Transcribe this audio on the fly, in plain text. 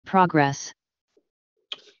progress.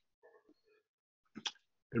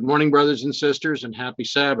 Good morning, brothers and sisters, and happy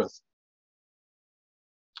Sabbath.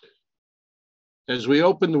 As we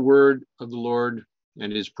open the word of the Lord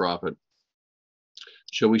and his prophet,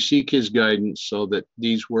 shall we seek his guidance so that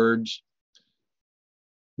these words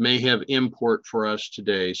may have import for us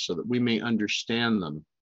today, so that we may understand them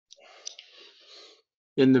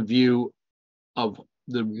in the view of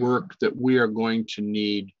the work that we are going to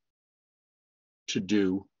need to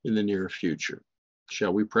do in the near future.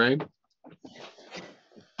 Shall we pray?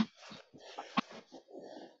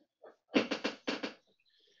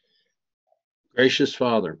 Gracious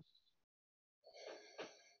Father,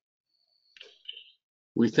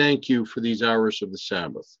 we thank you for these hours of the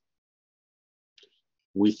Sabbath.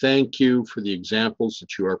 We thank you for the examples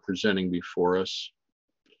that you are presenting before us,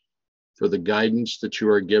 for the guidance that you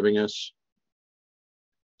are giving us,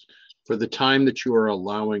 for the time that you are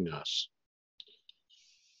allowing us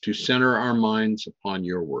to center our minds upon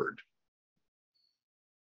your word.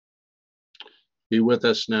 Be with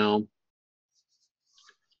us now.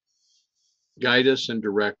 Guide us and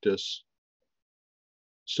direct us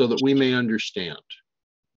so that we may understand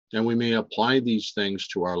and we may apply these things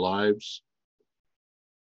to our lives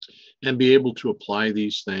and be able to apply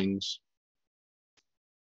these things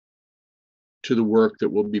to the work that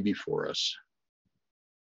will be before us.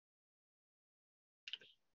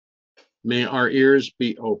 May our ears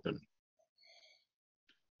be open.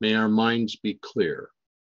 May our minds be clear.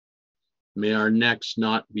 May our necks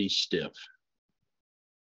not be stiff.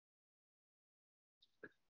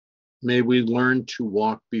 May we learn to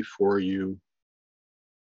walk before you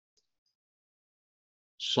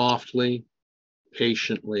softly,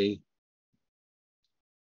 patiently,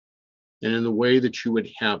 and in the way that you would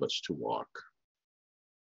have us to walk.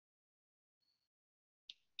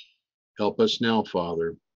 Help us now,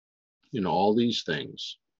 Father, in all these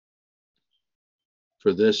things.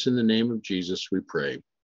 For this, in the name of Jesus, we pray.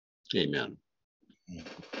 Amen.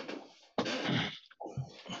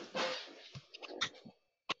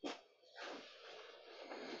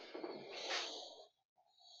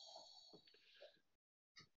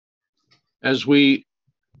 As we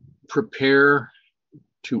prepare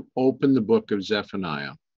to open the book of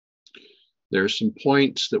Zephaniah, there are some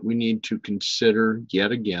points that we need to consider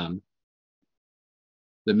yet again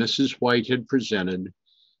that Mrs. White had presented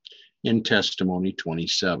in testimony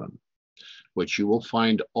 27, which you will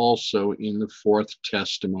find also in the Fourth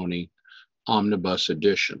Testimony Omnibus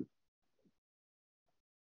Edition.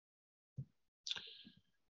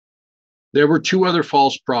 There were two other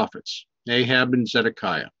false prophets, Ahab and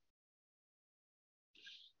Zedekiah.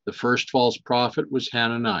 The first false prophet was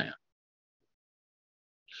Hananiah.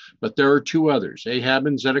 But there are two others, Ahab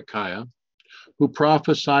and Zedekiah, who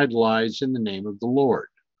prophesied lies in the name of the Lord.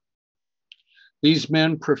 These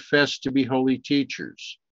men professed to be holy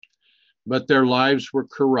teachers, but their lives were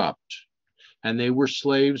corrupt, and they were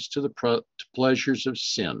slaves to the pleasures of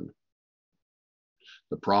sin.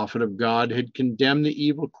 The prophet of God had condemned the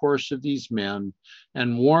evil course of these men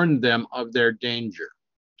and warned them of their danger.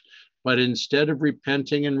 But instead of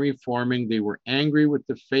repenting and reforming, they were angry with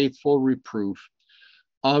the faithful reproof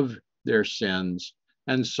of their sins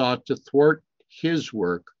and sought to thwart his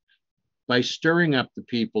work by stirring up the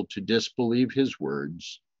people to disbelieve his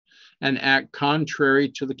words and act contrary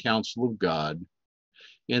to the counsel of God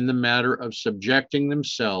in the matter of subjecting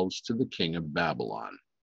themselves to the king of Babylon.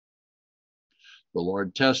 The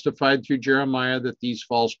Lord testified through Jeremiah that these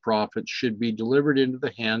false prophets should be delivered into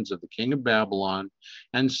the hands of the king of Babylon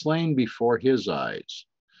and slain before his eyes,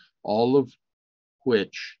 all of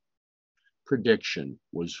which prediction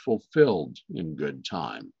was fulfilled in good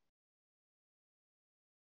time.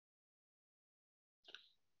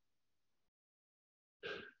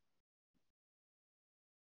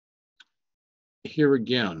 Here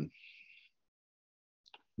again,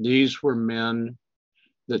 these were men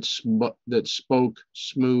that spoke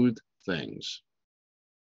smooth things,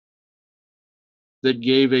 that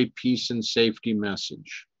gave a peace and safety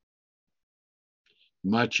message,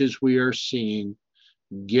 much as we are seeing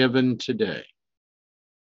given today.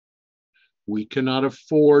 We cannot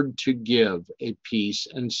afford to give a peace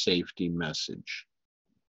and safety message.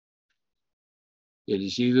 It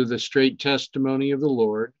is either the straight testimony of the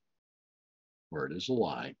Lord or it is a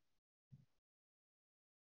lie.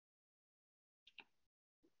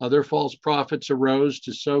 Other false prophets arose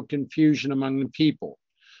to sow confusion among the people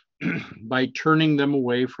by turning them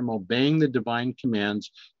away from obeying the divine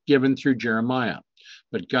commands given through Jeremiah.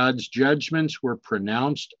 But God's judgments were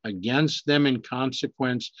pronounced against them in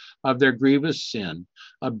consequence of their grievous sin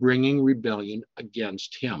of bringing rebellion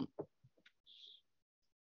against him.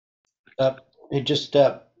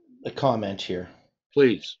 a comment here.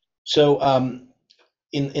 Please. So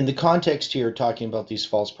in the context here, talking about these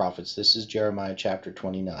false prophets, this is Jeremiah chapter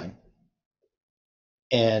 29.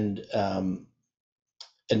 And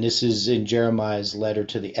this is in Jeremiah's letter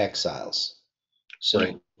to the exiles. So,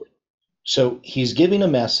 right. So he's giving a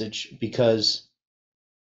message because,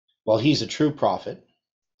 well, he's a true prophet,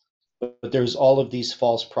 but there's all of these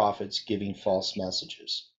false prophets giving false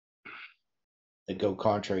messages that go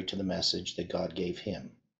contrary to the message that God gave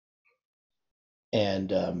him.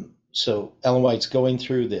 And so Ellen White's going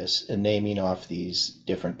through this and naming off these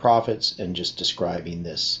different prophets and just describing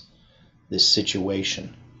this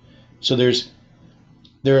situation. So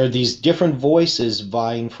there are these different voices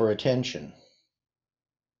vying for attention.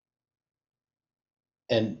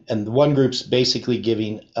 And the one group's basically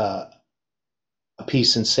giving a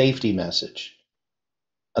peace and safety message.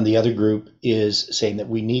 And the other group is saying that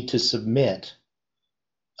we need to submit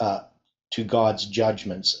to God's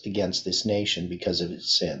judgments against this nation because of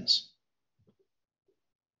its sins.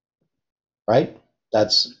 Right?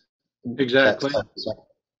 That's exactly.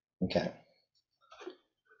 Okay.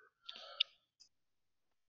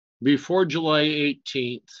 Before July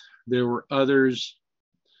 18th, there were others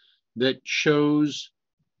that chose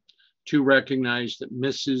to recognize that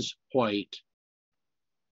Mrs. White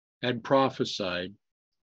had prophesied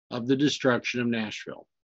of the destruction of Nashville.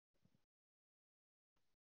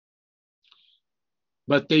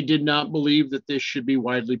 But they did not believe that this should be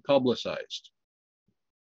widely publicized.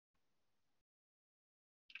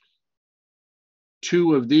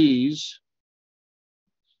 Two of these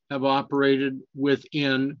have operated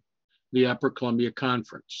within the Upper Columbia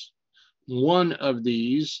Conference. One of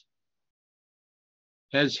these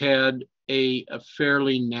has had a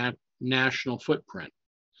fairly national footprint.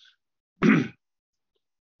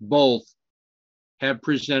 Both have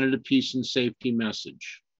presented a peace and safety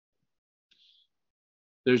message.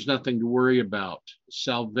 There's nothing to worry about.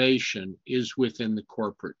 Salvation is within the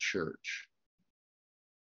corporate church.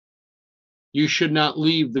 You should not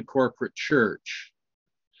leave the corporate church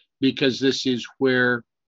because this is where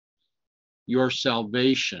your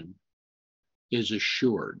salvation is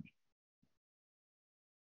assured.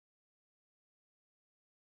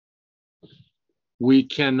 We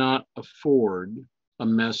cannot afford a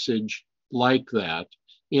message like that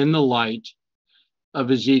in the light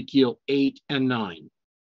of Ezekiel 8 and 9.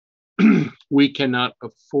 We cannot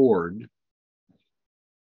afford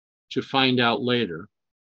to find out later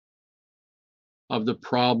of the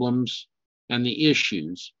problems and the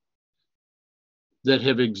issues that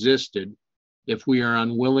have existed if we are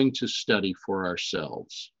unwilling to study for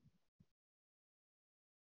ourselves.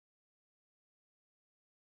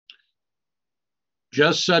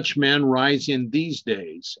 Just such men rise in these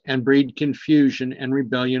days and breed confusion and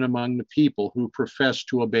rebellion among the people who profess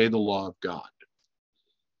to obey the law of God.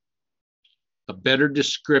 A better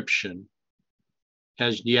description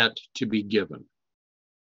has yet to be given.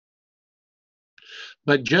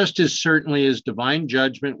 But just as certainly as divine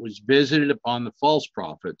judgment was visited upon the false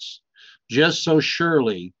prophets, just so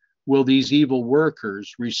surely will these evil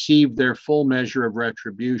workers receive their full measure of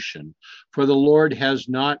retribution, for the Lord has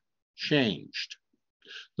not changed.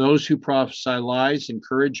 Those who prophesy lies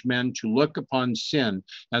encourage men to look upon sin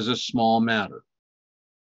as a small matter.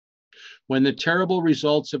 When the terrible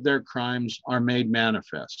results of their crimes are made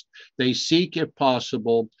manifest, they seek, if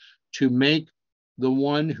possible, to make the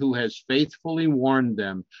one who has faithfully warned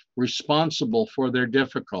them responsible for their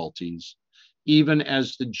difficulties, even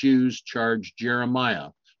as the Jews charged Jeremiah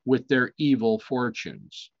with their evil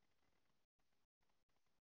fortunes.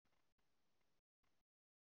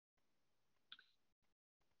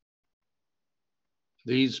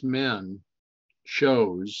 These men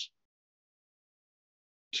chose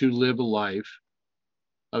to live a life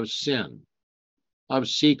of sin, of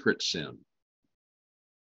secret sin.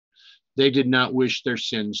 They did not wish their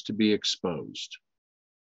sins to be exposed.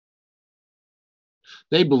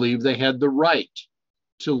 They believed they had the right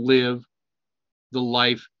to live the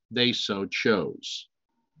life they so chose.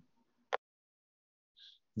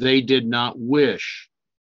 They did not wish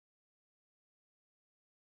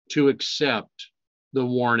to accept the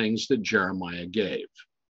warnings that Jeremiah gave.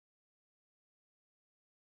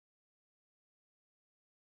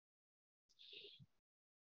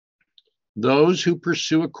 Those who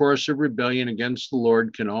pursue a course of rebellion against the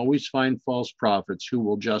Lord can always find false prophets who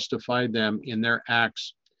will justify them in their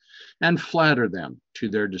acts and flatter them to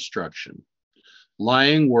their destruction.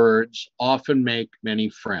 Lying words often make many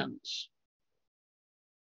friends,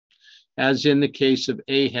 as in the case of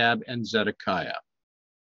Ahab and Zedekiah.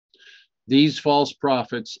 These false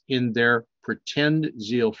prophets, in their pretend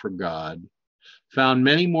zeal for God, found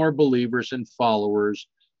many more believers and followers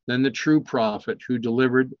than the true prophet who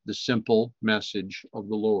delivered the simple message of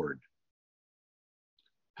the Lord.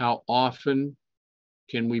 How often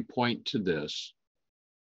can we point to this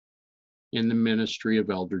in the ministry of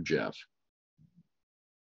Elder Jeff?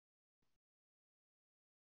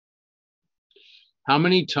 How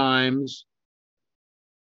many times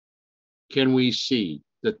can we see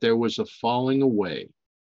that there was a falling away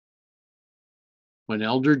when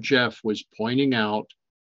Elder Jeff was pointing out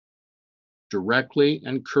directly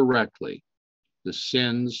and correctly the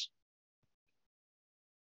sins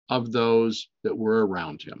of those that were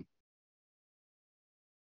around him?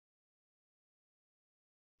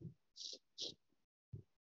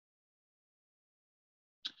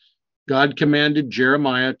 God commanded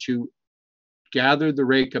Jeremiah to gather the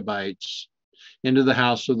Rechabites into the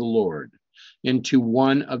house of the Lord, into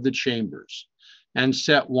one of the chambers, and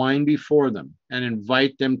set wine before them, and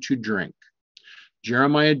invite them to drink.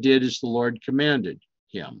 Jeremiah did as the Lord commanded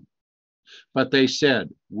him. But they said,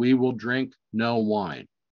 "We will drink no wine.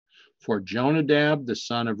 For Jonadab, the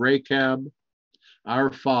son of Rechab,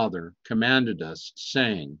 our father, commanded us,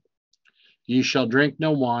 saying, Ye shall drink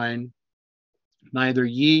no wine, neither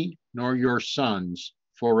ye nor your sons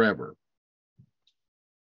forever."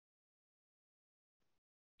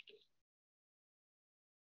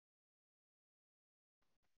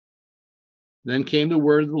 Then came the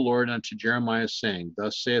word of the Lord unto Jeremiah, saying,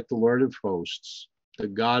 Thus saith the Lord of hosts, the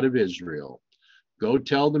God of Israel, Go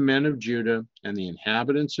tell the men of Judah and the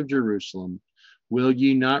inhabitants of Jerusalem, Will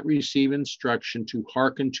ye not receive instruction to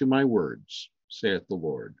hearken to my words, saith the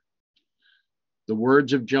Lord? The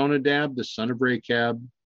words of Jonadab, the son of Rechab,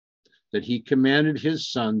 that he commanded his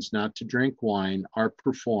sons not to drink wine, are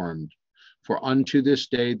performed, for unto this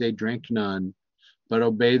day they drink none, but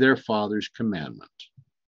obey their father's commandment.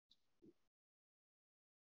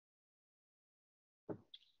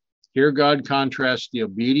 Here God contrasts the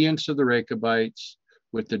obedience of the Rechabites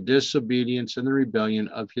with the disobedience and the rebellion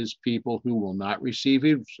of his people who will not receive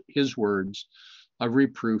his words of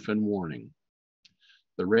reproof and warning.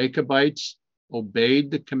 The Rechabites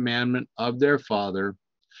obeyed the commandment of their father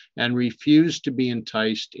and refused to be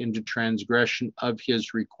enticed into transgression of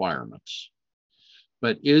his requirements.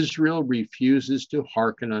 But Israel refuses to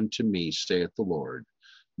hearken unto me, saith the Lord.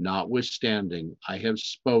 Notwithstanding, I have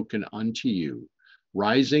spoken unto you,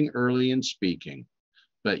 rising early and speaking,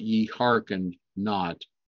 but ye hearkened not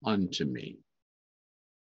unto me.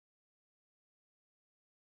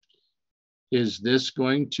 Is this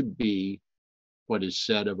going to be what is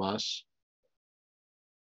said of us?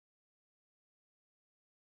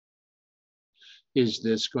 Is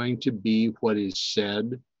this going to be what is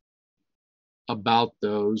said about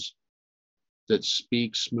those that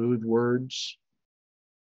speak smooth words?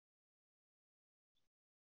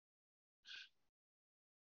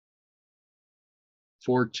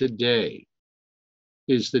 For today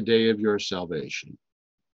is the day of your salvation.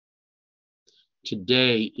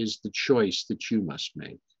 Today is the choice that you must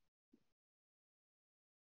make.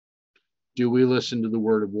 Do we listen to the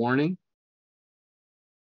word of warning?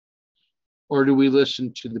 Or do we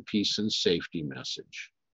listen to the peace and safety message?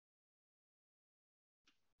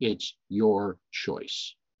 It's your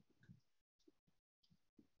choice.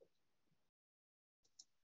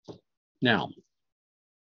 Now,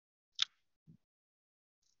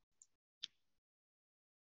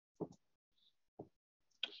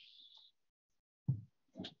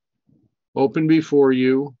 open before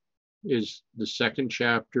you is the second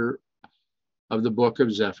chapter of the book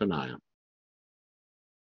of Zephaniah.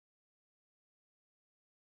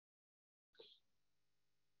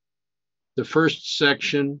 The first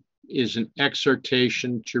section is an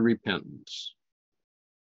exhortation to repentance,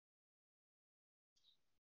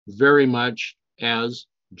 very much as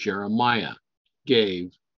Jeremiah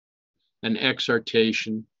gave an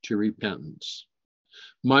exhortation to repentance,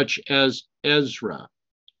 much as Ezra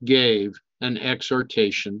gave an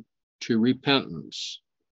exhortation to repentance.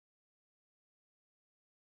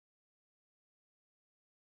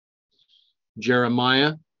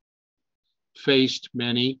 Jeremiah faced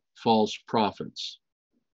many false prophets.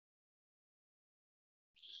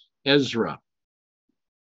 Ezra,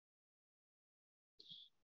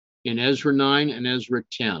 in Ezra 9 and Ezra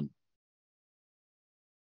 10,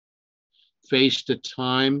 faced a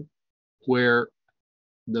time where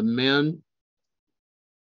the men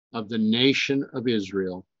of the nation of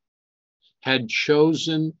Israel had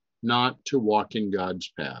chosen not to walk in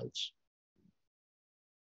God's paths.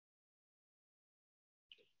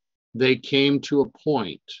 They came to a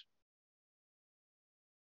point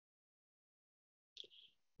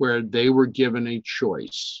where they were given a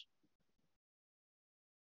choice.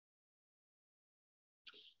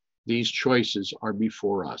 These choices are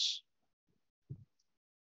before us.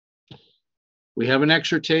 We have an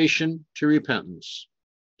exhortation to repentance.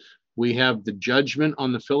 We have the judgment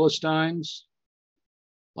on the Philistines,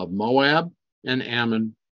 of Moab and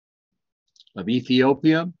Ammon, of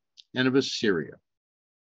Ethiopia, and of Assyria.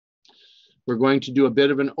 We're going to do a bit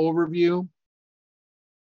of an overview,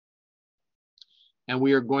 and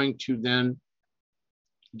we are going to then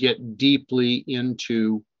get deeply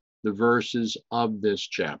into the verses of this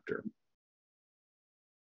chapter.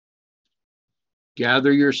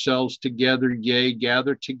 Gather yourselves together, yea,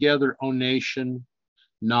 gather together, O nation,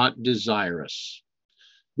 not desirous.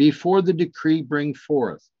 Before the decree bring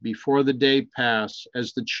forth, before the day pass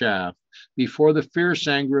as the chaff, before the fierce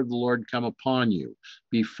anger of the Lord come upon you,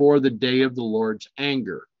 before the day of the Lord's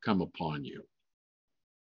anger come upon you.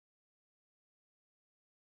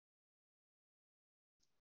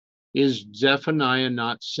 Is Zephaniah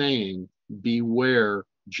not saying, beware,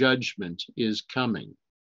 judgment is coming?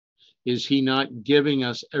 Is he not giving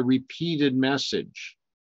us a repeated message?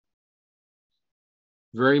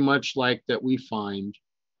 Very much like that we find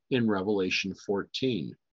in Revelation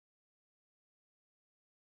 14.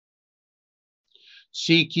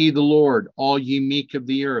 Seek ye the Lord, all ye meek of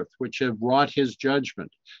the earth, which have wrought his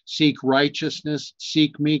judgment. Seek righteousness,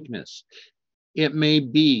 seek meekness. It may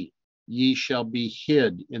be ye shall be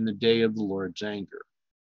hid in the day of the Lord's anger.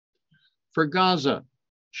 For Gaza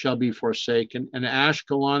shall be forsaken, and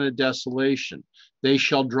Ashkelon a desolation. They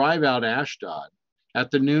shall drive out Ashdod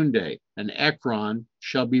at the noonday, and Ekron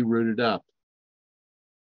shall be rooted up.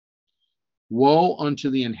 Woe unto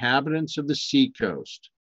the inhabitants of the seacoast,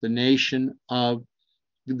 the nation of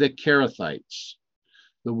the Kerethites.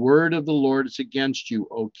 The word of the Lord is against you,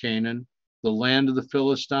 O Canaan, the land of the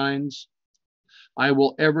Philistines. I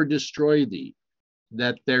will ever destroy thee,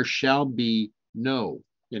 that there shall be no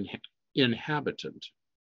inhabitant.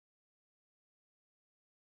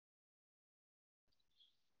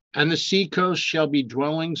 And the seacoast shall be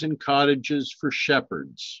dwellings and cottages for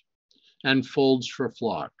shepherds, and folds for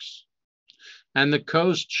flocks. And the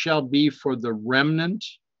coast shall be for the remnant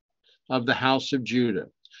of the house of Judah.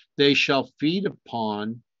 They shall feed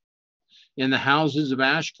upon, in the houses of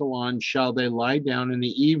Ashkelon shall they lie down in the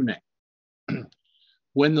evening,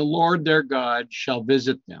 when the Lord their God shall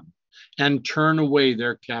visit them, and turn away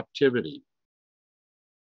their captivity.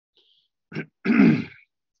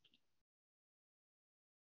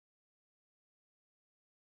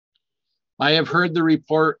 I have heard the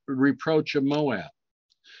reproach of Moab,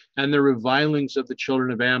 and the revilings of the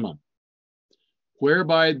children of Ammon,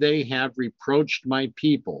 whereby they have reproached my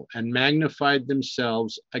people, and magnified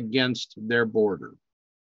themselves against their border.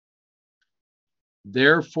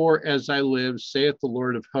 Therefore, as I live, saith the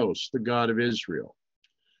Lord of hosts, the God of Israel,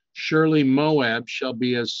 surely Moab shall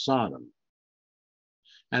be as Sodom,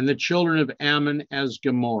 and the children of Ammon as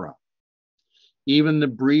Gomorrah, even the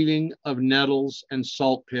breeding of nettles and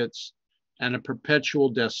salt pits, and a perpetual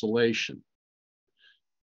desolation.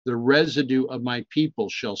 The residue of my people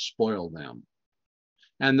shall spoil them,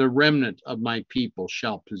 and the remnant of my people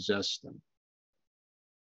shall possess them.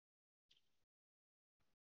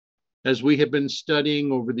 As we have been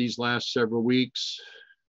studying over these last several weeks,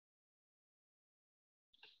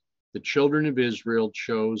 the children of Israel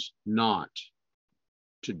chose not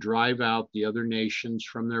to drive out the other nations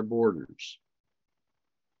from their borders.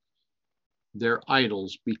 Their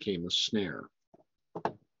idols became a snare.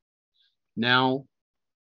 Now,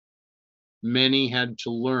 many had to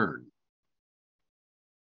learn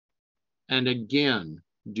and again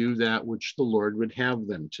do that which the Lord would have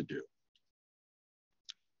them to do.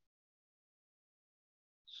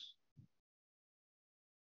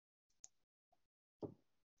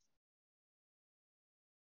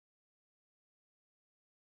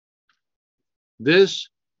 This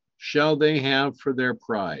shall they have for their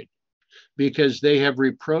pride, because they have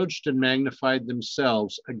reproached and magnified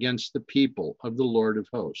themselves against the people of the Lord of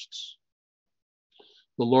hosts.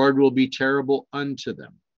 The Lord will be terrible unto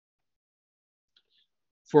them,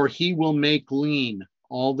 for he will make lean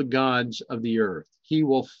all the gods of the earth. He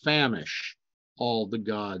will famish all the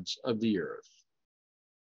gods of the earth.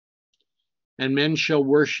 And men shall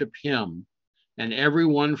worship him, and every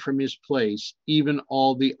one from his place, even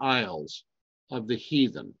all the isles of the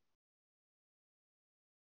heathen.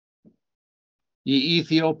 Ye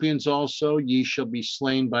Ethiopians also, ye shall be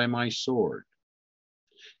slain by my sword.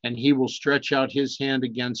 And he will stretch out his hand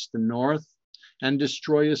against the north and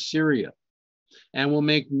destroy Assyria, and will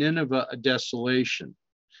make Nineveh a desolation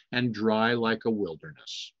and dry like a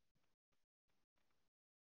wilderness.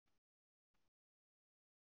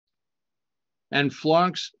 And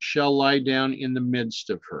flocks shall lie down in the midst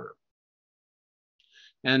of her.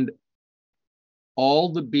 and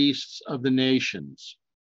all the beasts of the nations,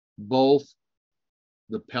 both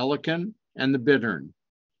the pelican and the bittern,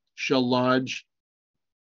 shall lodge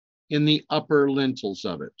in the upper lintels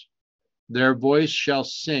of it. Their voice shall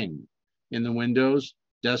sing in the windows,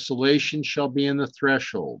 desolation shall be in the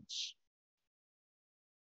thresholds.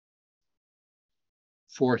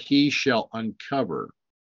 For he shall uncover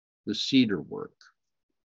the cedar work.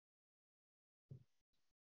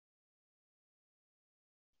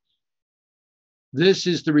 This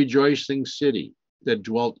is the rejoicing city that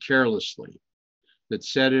dwelt carelessly, that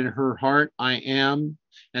said in her heart, I am,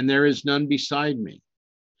 and there is none beside me.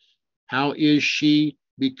 How is she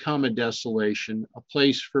become a desolation, a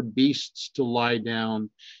place for beasts to lie down,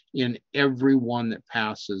 in every one that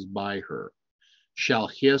passes by her shall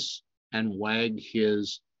hiss and wag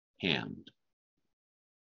his hand.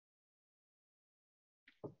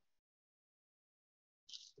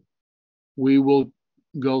 We will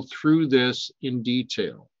go through this in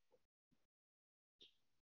detail,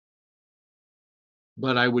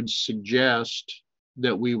 but I would suggest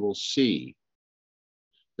that we will see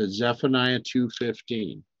that Zephaniah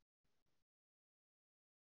 2:15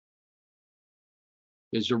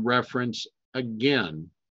 is a reference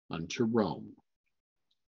again unto Rome.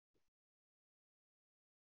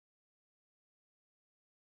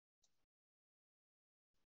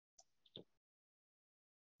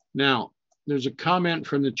 Now, there's a comment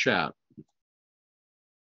from the chat.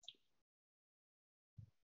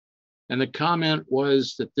 And the comment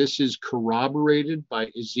was that this is corroborated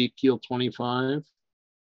by Ezekiel 25.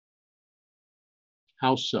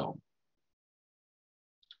 How so?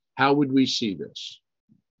 How would we see this?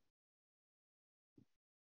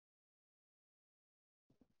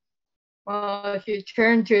 Well, if you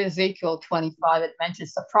turn to Ezekiel 25, it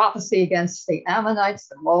mentions the prophecy against the Ammonites,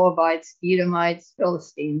 the Moabites, Edomites,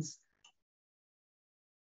 Philistines.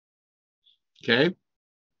 Okay.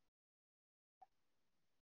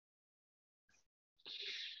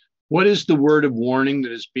 What is the word of warning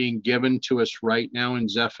that is being given to us right now in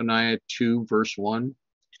Zephaniah 2, verse 1?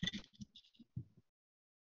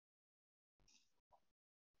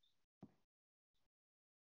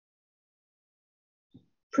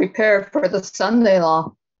 Prepare for the Sunday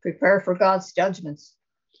law. Prepare for God's judgments.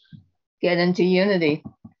 Get into unity.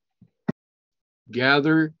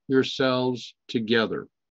 Gather yourselves together.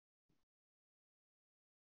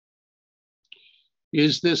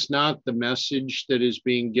 Is this not the message that is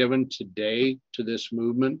being given today to this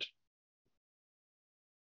movement?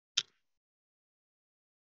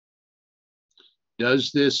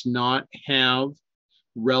 Does this not have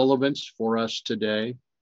relevance for us today?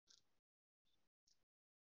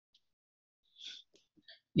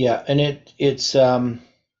 Yeah, and it's so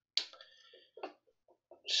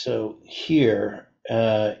here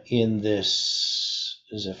in this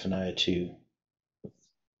Zephaniah 2,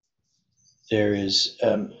 there is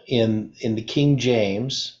in the King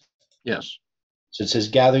James. Yes. So it says,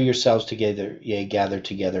 gather yourselves together, yea, gather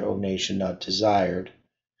together, O nation not desired.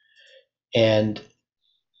 And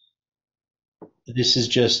this is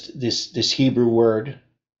just this Hebrew word,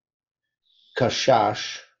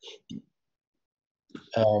 kashash.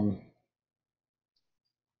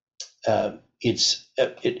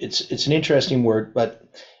 It's an interesting word, but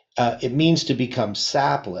it means to become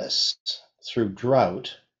sapless through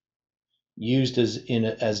drought, used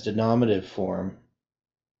as denominative form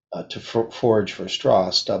to forage for straw,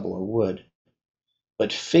 stubble, or wood.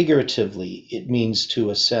 But figuratively, it means to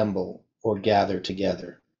assemble or gather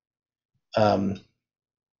together. And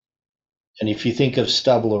if you think of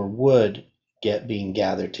stubble or wood being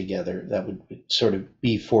gathered together, that would sort of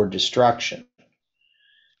be for destruction.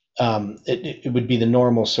 It would be the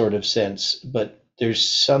normal sort of sense, but there's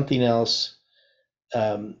something else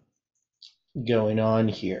going on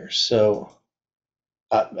here. So,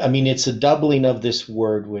 I mean, it's a doubling of this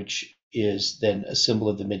word, which is then a symbol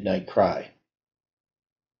of the midnight cry.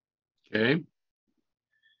 Okay.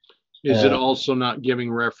 Is it also not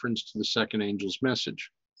giving reference to the second angel's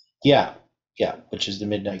message? Yeah, which is the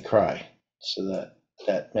midnight cry. So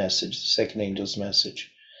that message, the second angel's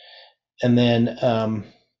message. And then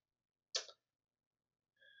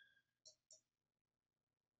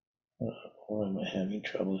why am I having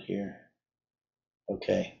trouble here?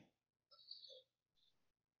 Okay.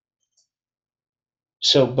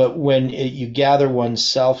 So, but when you gather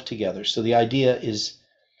oneself together, so the idea is,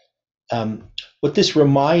 what this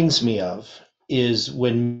reminds me of is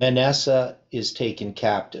when Manasseh is taken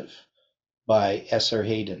captive by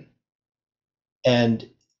Esarhaddon. And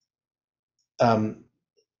Esarhaddon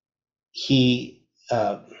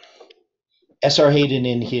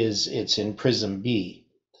it's in Prism B,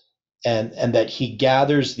 and that he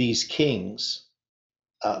gathers these kings.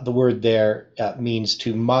 The word there means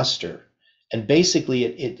to muster, and basically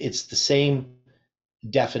it's the same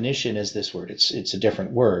definition as this word. It's a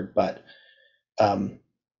different word, but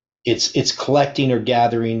it's collecting or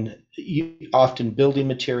gathering, often building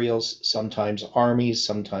materials, sometimes armies,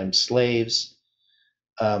 sometimes slaves.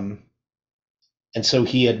 And so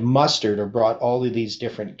he had mustered or brought all of these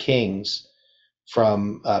different kings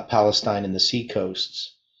from Palestine and the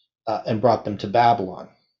seacoasts and brought them to Babylon,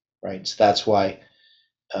 right? So that's why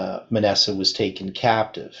Manasseh was taken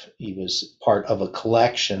captive. He was part of a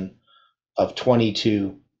collection of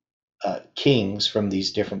 22 kings from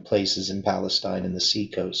these different places in Palestine and the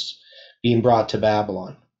seacoasts being brought to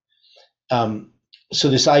Babylon. So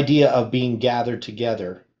this idea of being gathered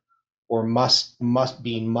together or must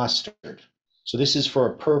being mustered. So this is for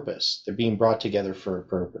a purpose. They're being brought together for a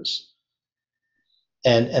purpose.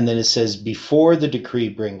 And then it says, before the decree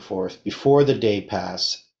bring forth, before the day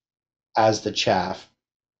pass, as the chaff,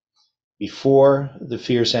 before the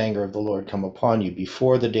fierce anger of the Lord come upon you,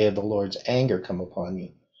 before the day of the Lord's anger come upon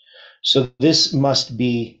you. So this must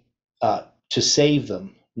be to save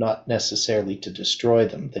them, not necessarily to destroy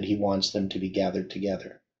them, that he wants them to be gathered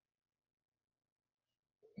together.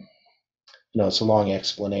 No, it's a long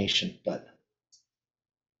explanation, but.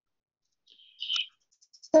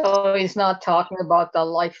 So he's not talking about the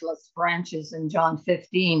lifeless branches in John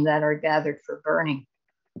 15 that are gathered for burning.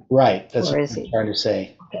 Right, that's Or what is I'm he? trying to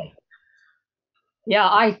say. Okay. Yeah,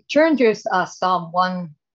 I turned to Psalm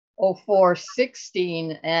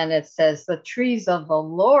 104:16, and it says, the trees of the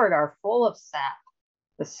Lord are full of sap,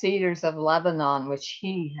 the cedars of Lebanon, which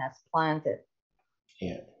he has planted.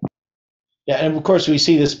 Yeah. Yeah, and of course we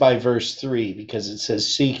see this by verse 3, because it says,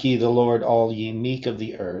 seek ye the Lord, all ye meek of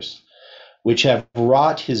the earth, which have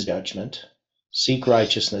wrought his judgment, seek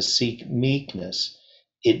righteousness, seek meekness.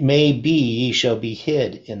 It may be ye shall be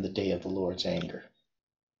hid in the day of the Lord's anger.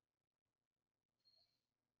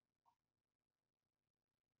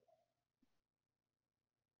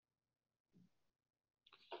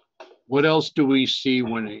 What else do we see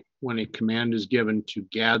when a command is given to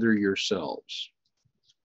gather yourselves?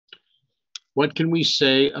 What can we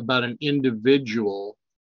say about an individual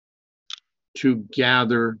to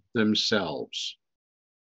gather themselves?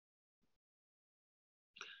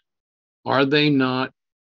 Are they not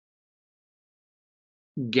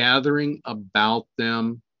gathering about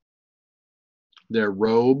them their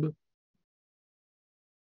robe,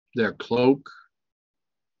 their cloak,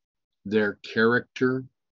 their character?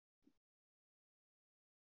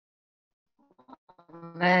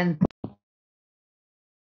 Amen.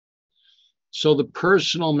 So the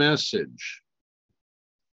personal message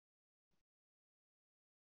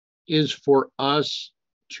is for us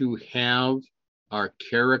to have our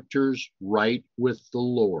characters right with the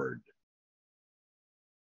Lord.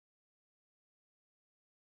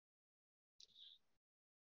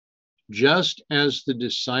 Just as the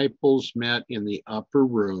disciples met in the upper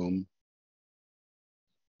room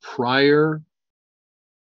prior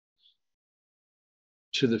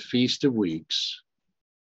to the Feast of Weeks,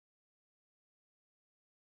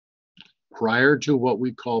 prior to what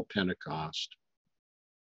we call Pentecost,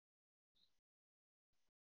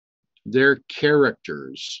 their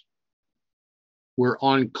characters were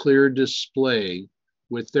on clear display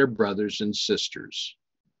with their brothers and sisters.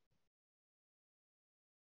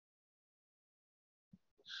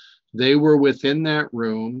 They were within that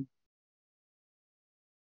room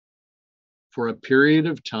for a period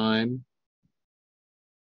of time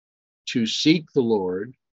to seek the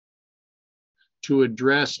Lord, to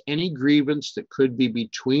address any grievance that could be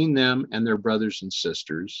between them and their brothers and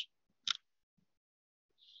sisters,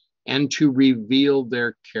 and to reveal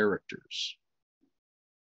their characters.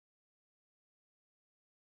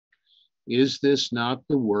 Is this not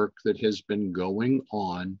the work that has been going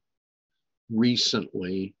on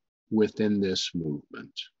recently within this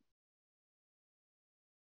movement?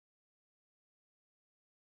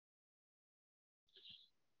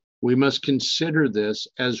 We must consider this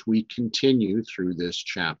as we continue through this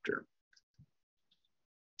chapter.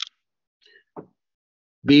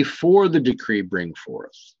 Before the decree bring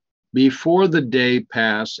forth, before the day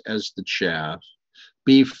pass as the chaff,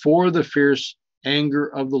 before the fierce anger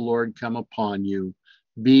of the Lord come upon you,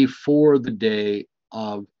 before the day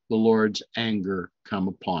of the Lord's anger come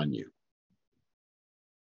upon you.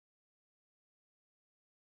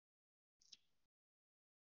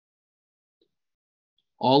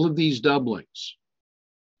 All of these doublings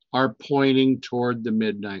are pointing toward the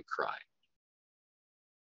midnight cry.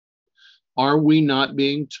 Are we not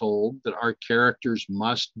being told that our characters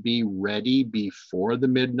must be ready before the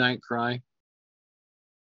midnight cry?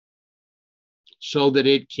 so that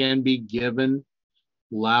it can be given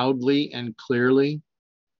loudly and clearly?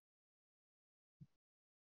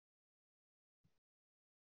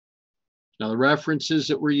 Now, the references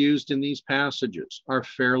that were used in these passages are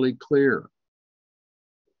fairly clear.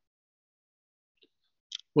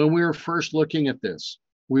 When we were first looking at this,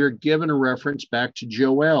 we are given a reference back to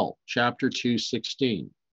Joel, chapter 2:16.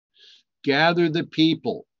 Gather the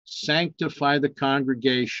people, sanctify the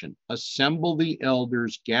congregation, assemble the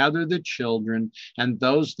elders, gather the children, and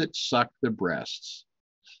those that suck the breasts.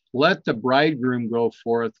 Let the bridegroom go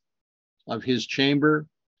forth of his chamber,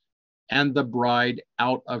 and the bride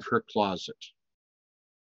out of her closet.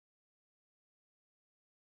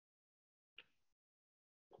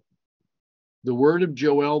 The word of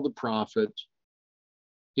Joel the prophet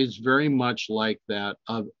is very much like that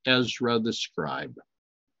of Ezra the scribe.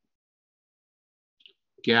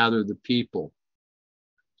 Gather the people,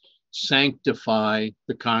 sanctify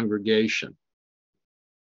the congregation,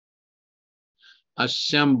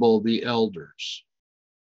 assemble the elders.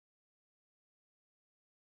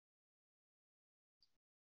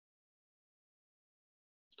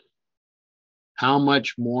 How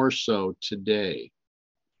much more so today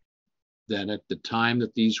than at the time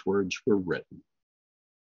that these words were written?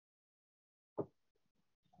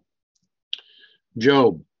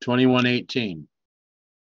 Job 21:18.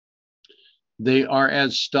 They are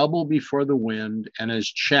as stubble before the wind, and as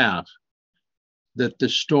chaff that the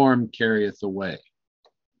storm carrieth away.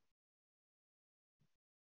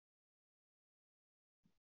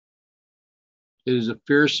 It is a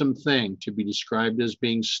fearsome thing to be described as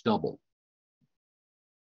being stubble.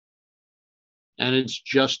 And it's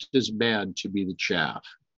just as bad to be the chaff,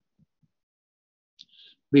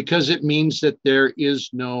 because it means that there is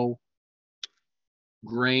no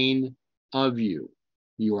grain of you.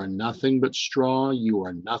 You are nothing but straw. You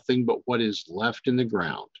are nothing but what is left in the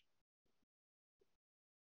ground,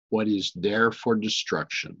 what is there for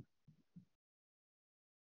destruction.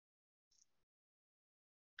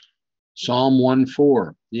 Psalm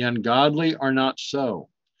 1:4, the ungodly are not so,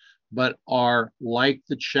 but are like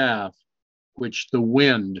the chaff which the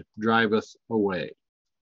wind driveth away.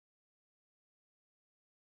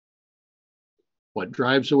 What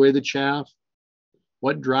drives away the chaff?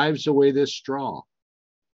 What drives away this straw?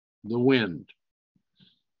 The wind.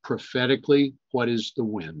 Prophetically, what is the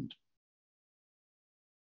wind?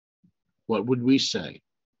 What would we say?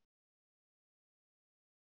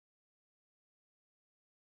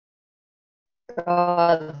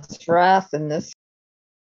 God's wrath in this.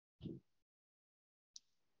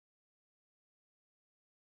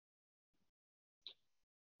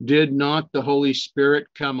 Did not the Holy Spirit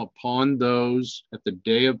come upon those at the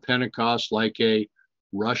day of Pentecost like a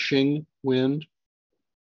rushing wind?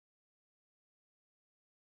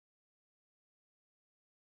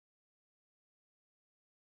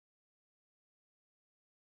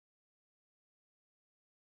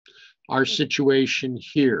 Our situation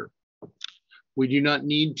here, we do not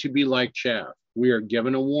need to be like chaff. We are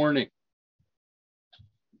given a warning.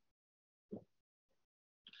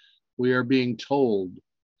 We are being told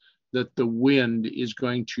that the wind is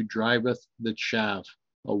going to driveth the chaff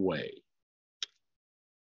away.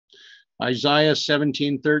 Isaiah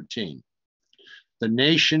 17:13. The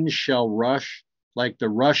nations shall rush like the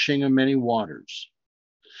rushing of many waters,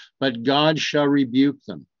 but God shall rebuke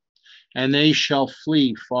them, and they shall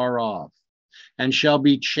flee far off, and shall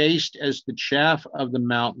be chased as the chaff of the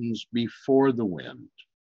mountains before the wind,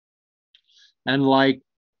 and like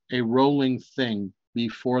a rolling thing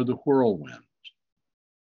before the whirlwind.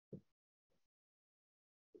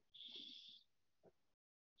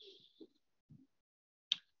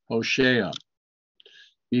 Hosea,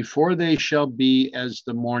 before they shall be as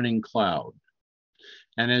the morning cloud,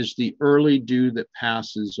 and as the early dew that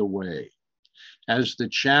passes away, as the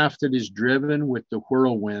chaff that is driven with the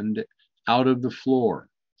whirlwind out of the floor,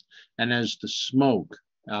 and as the smoke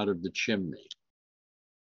out of the chimney.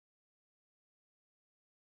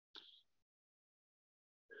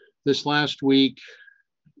 This last week,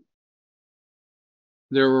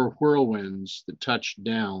 there were whirlwinds that touched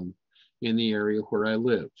down in the area where I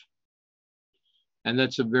live. And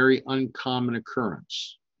that's a very uncommon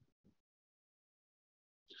occurrence.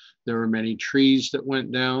 There were many trees that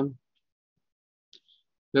went down.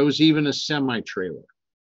 There was even a semi-trailer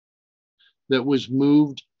that was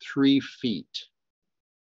moved 3 feet.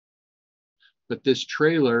 But this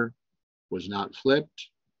trailer was not flipped.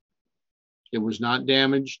 It was not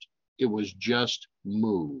damaged. It was just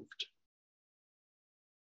moved.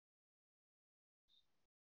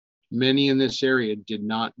 Many in this area did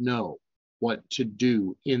not know what to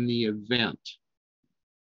do in the event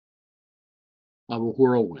of a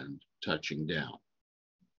whirlwind touching down.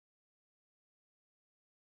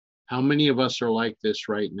 How many of us are like this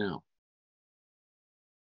right now?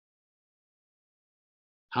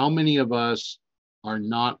 How many of us are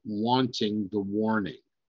not wanting the warning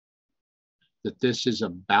that this is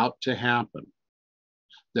about to happen,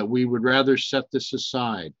 that we would rather set this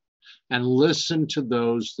aside and listen to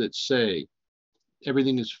those that say,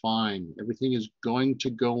 everything is fine, everything is going to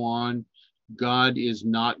go on, God is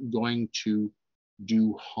not going to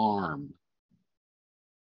do harm?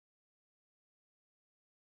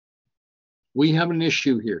 We have an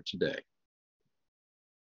issue here today.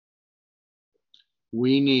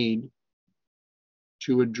 We need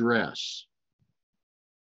to address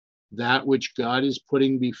that which God is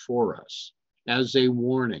putting before us as a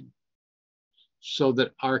warning, so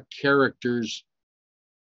that our characters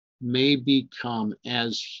may become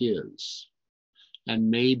as his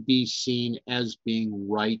and may be seen as being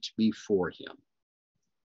right before him.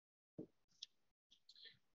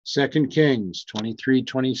 2 Kings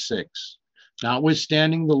 23:26.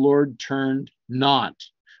 Notwithstanding, the Lord turned not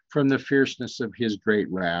from the fierceness of his great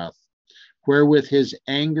wrath, wherewith his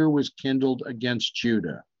anger was kindled against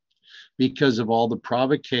Judah, because of all the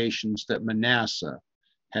provocations that Manasseh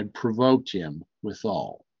had provoked him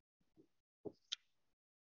withal.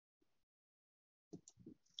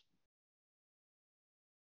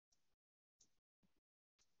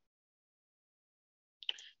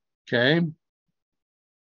 Okay.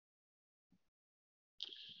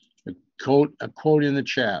 A quote in the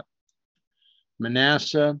chat.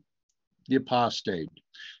 Manasseh, the apostate,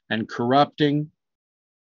 and corrupting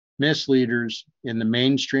misleaders in the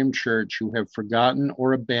mainstream church who have forgotten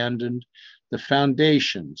or abandoned the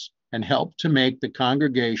foundations and helped to make the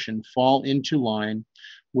congregation fall into line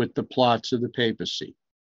with the plots of the papacy.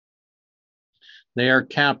 They are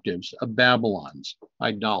captives of Babylon's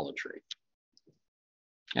idolatry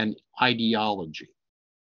and ideology.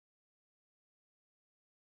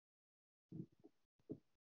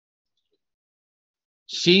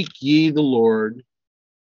 Seek ye the Lord,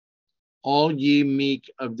 all ye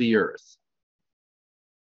meek of the earth,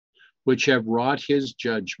 which have wrought his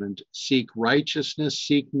judgment. Seek righteousness,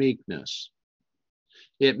 seek meekness.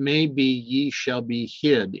 It may be ye shall be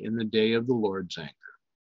hid in the day of the Lord's anger.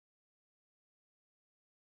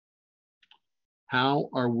 How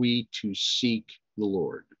are we to seek the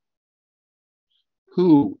Lord?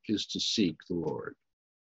 Who is to seek the Lord?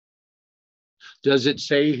 Does it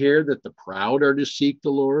say here that the proud are to seek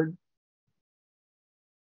the Lord?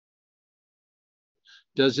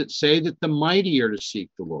 Does it say that the mighty are to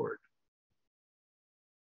seek the Lord?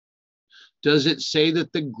 Does it say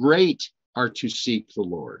that the great are to seek the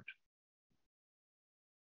Lord?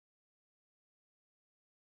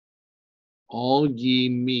 All ye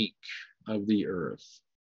meek of the earth,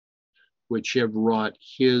 which have wrought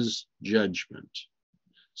his judgment,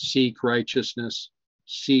 seek righteousness,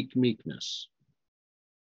 seek meekness.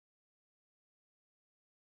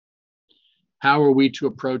 How are we to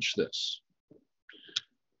approach this?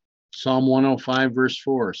 Psalm 105, verse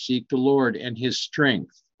 4, seek the Lord and his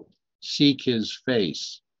strength, seek his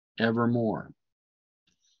face evermore.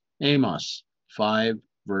 Amos 5,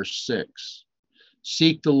 verse 6,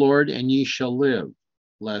 seek the Lord and ye shall live,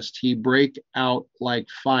 lest he break out like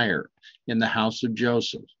fire in the house of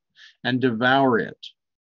Joseph and devour it,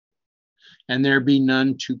 and there be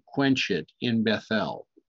none to quench it in Bethel.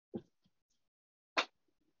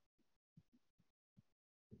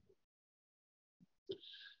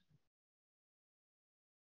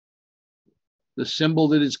 The symbol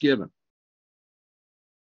that is given.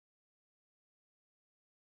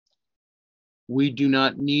 We do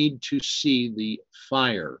not need to see the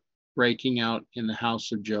fire breaking out in the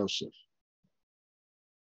house of Joseph.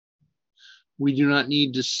 We do not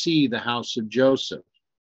need to see the house of Joseph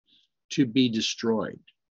to be destroyed.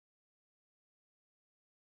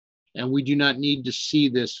 And we do not need to see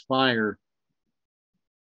this fire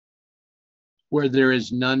where there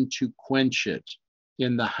is none to quench it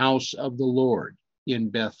in the house of the Lord in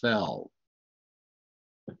Bethel.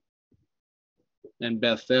 And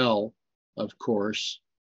Bethel, of course,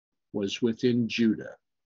 was within Judah.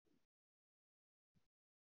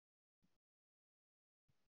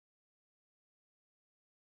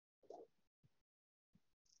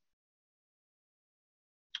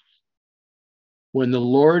 When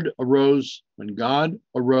God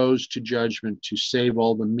arose to judgment to save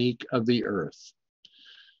all the meek of the earth.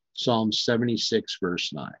 Psalm 76,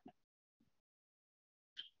 verse 9.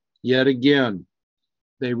 Yet again,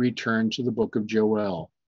 they return to the book of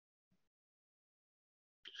Joel.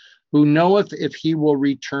 Who knoweth if he will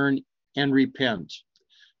return and repent,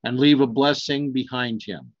 and leave a blessing behind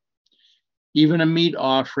him, even a meat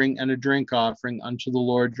offering and a drink offering unto the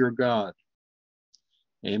Lord your God.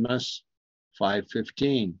 Amos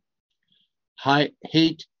 5:15.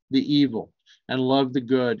 Hate the evil and love the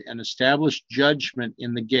good, and establish judgment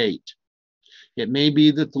in the gate. It may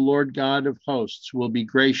be that the Lord God of hosts will be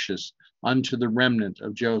gracious unto the remnant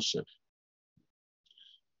of Joseph.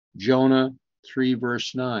 Jonah 3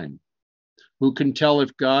 verse 9. Who can tell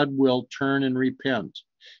if God will turn and repent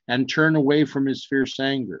and turn away from his fierce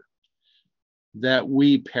anger, that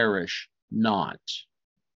we perish not?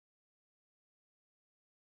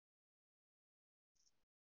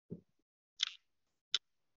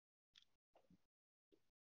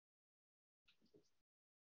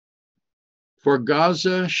 For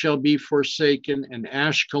Gaza shall be forsaken, and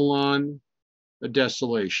Ashkelon a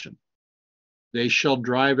desolation. They shall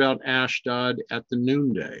drive out Ashdod at the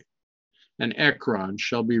noonday, and Ekron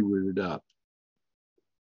shall be rooted up.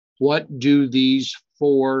 What do these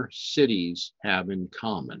four cities have in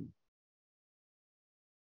common?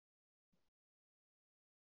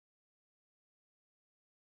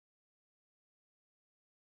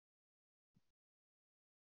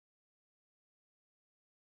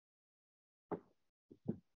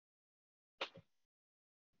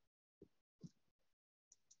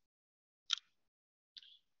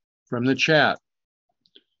 From the chat,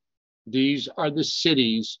 these are the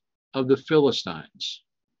cities of the Philistines.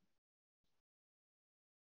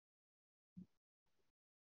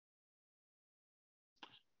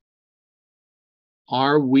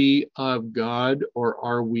 Are we of God, or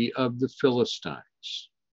are we of the Philistines?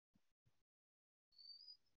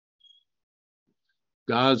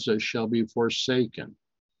 Gaza shall be forsaken,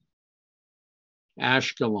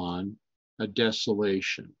 Ashkelon a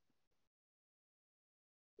desolation.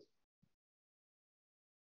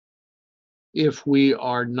 If we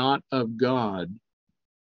are not of God,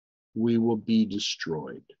 we will be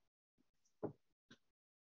destroyed.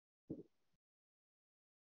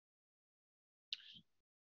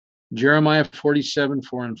 Jeremiah 47,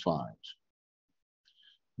 4 and 5.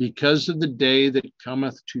 Because of the day that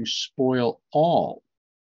cometh to spoil all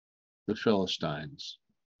the Philistines,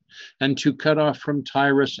 and to cut off from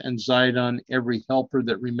Tyrus and Zidon every helper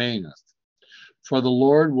that remaineth. For the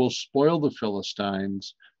Lord will spoil the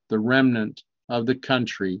Philistines, the remnant of the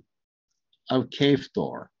country of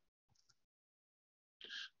Caphtor.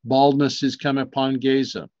 Baldness is come upon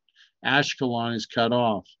Gaza. Ashkelon is cut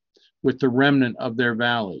off with the remnant of their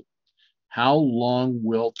valley. How long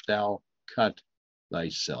wilt thou cut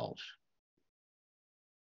thyself?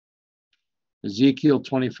 Ezekiel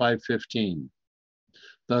 25:15.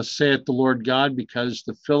 Thus saith the Lord God, because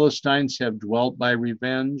the Philistines have dwelt by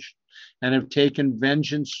revenge, and have taken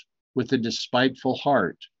vengeance with a despiteful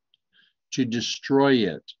heart, to destroy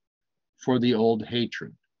it for the old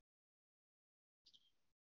hatred.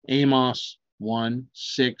 Amos 1,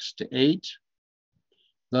 6 to 8.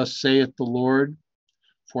 Thus saith the Lord,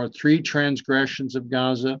 for 3 transgressions of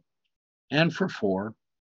Gaza, and for 4,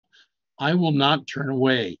 I will not turn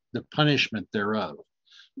away the punishment thereof,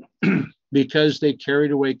 because they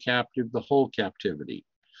carried away captive the whole captivity,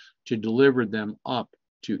 to deliver them up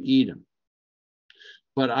to Edom.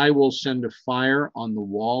 But I will send a fire on the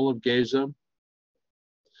wall of Gaza,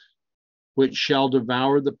 which shall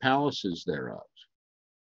devour the palaces thereof.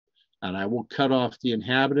 And I will cut off the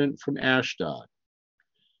inhabitant from Ashdod,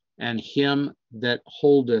 and him that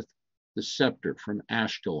holdeth the scepter from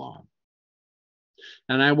Ashkelon.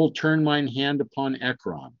 And I will turn mine hand upon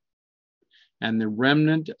Ekron, and the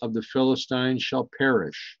remnant of the Philistines shall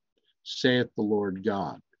perish, saith the Lord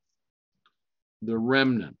God. The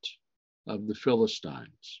remnant of the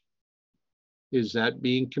Philistines. Is that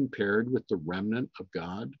being compared with the remnant of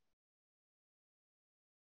God?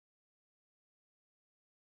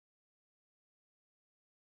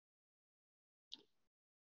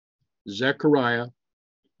 Zephaniah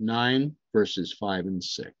 9, verses 5 and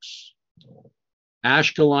 6.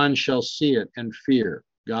 Ashkelon shall see it and fear.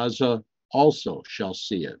 Gaza also shall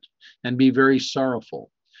see it and be very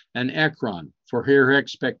sorrowful. And Ekron, for her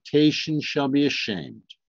expectation, shall be ashamed.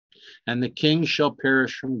 And the king shall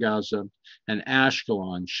perish from Gaza, and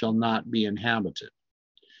Ashkelon shall not be inhabited.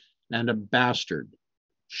 And a bastard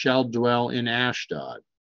shall dwell in Ashdod,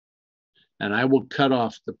 and I will cut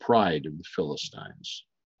off the pride of the Philistines.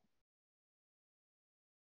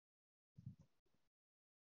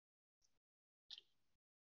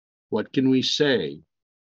 What can we say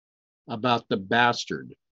about the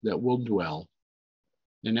bastard that will dwell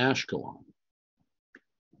in Ashkelon?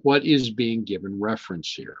 What is being given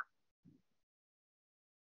reference here?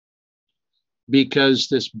 Because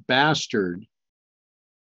this bastard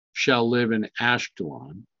shall live in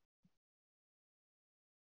Ashkelon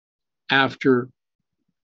after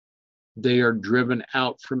They are driven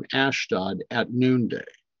out from Ashdod at noonday.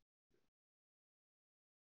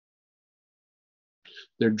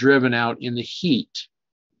 They're driven out in the heat.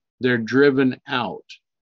 They're driven out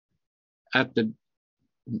at the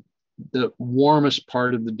warmest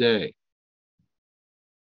part of the day.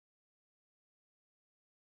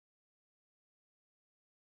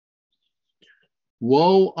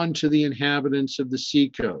 Woe unto the inhabitants of the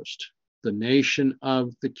seacoast, the nation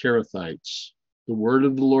of the Kerethites. The word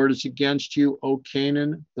of the Lord is against you, O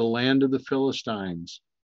Canaan, the land of the Philistines.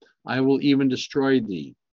 I will even destroy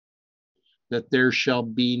thee, that there shall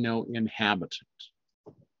be no inhabitant.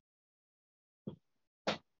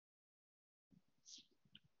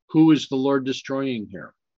 Who is the Lord destroying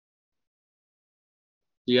here?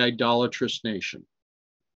 The idolatrous nation.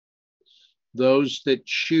 Those that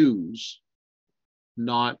choose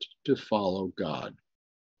not to follow God.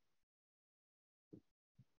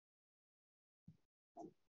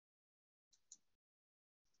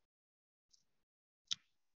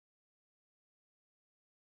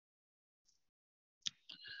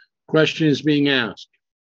 Question is being asked.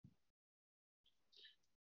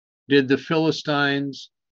 Did the Philistines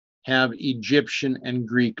have Egyptian and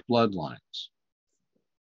Greek bloodlines?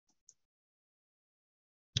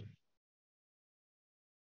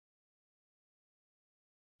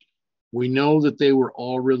 We know that they were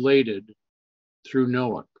all related through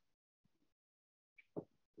Noah.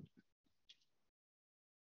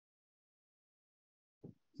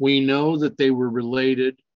 We know that they were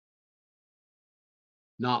related,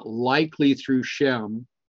 not likely through Shem,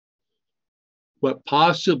 but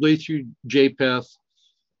possibly through Japheth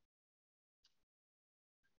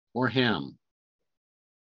or Ham.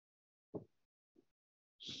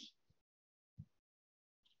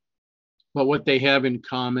 But what they have in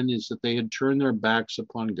common is that they had turned their backs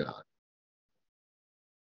upon God.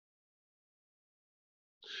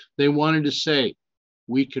 They wanted to say,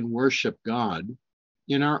 we can worship God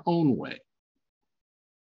in our own way.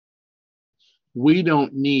 We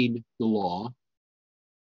don't need the law.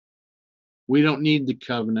 We don't need the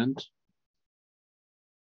covenant.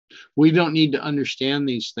 We don't need to understand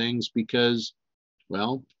these things because,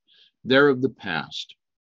 well, they're of the past.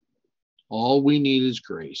 All we need is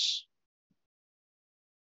grace.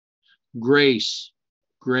 Grace,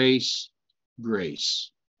 grace,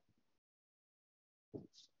 grace.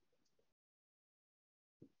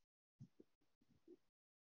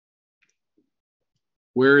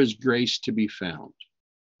 Where is grace to be found?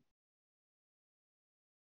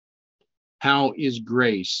 How is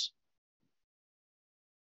grace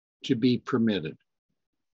to be permitted?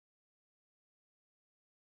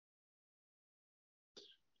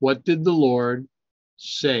 What did the Lord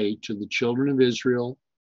say to the children of Israel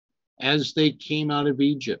as they came out of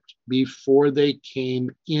Egypt, before they came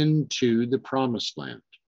into the promised land?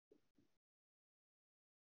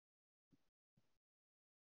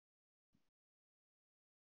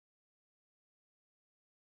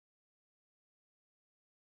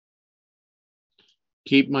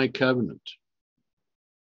 Keep my covenant.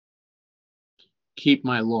 Keep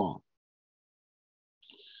my law.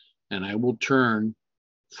 And I will turn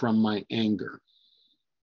from my anger.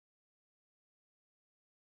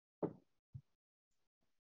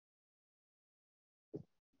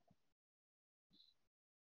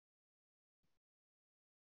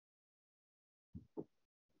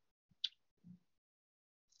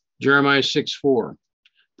 Jeremiah 6:4.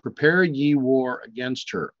 Prepare ye war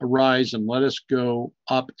against her. Arise and let us go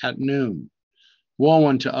up at noon. Woe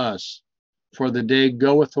unto us, for the day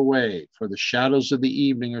goeth away, for the shadows of the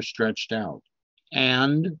evening are stretched out.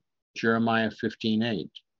 And Jeremiah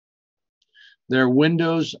 15:8. Their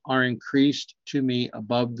windows are increased to me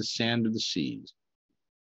above the sand of the seas.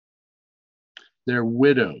 Their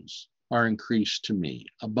widows are increased to me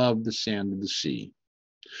above the sand of the sea.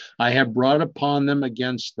 I have brought upon them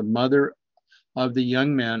against the mother of the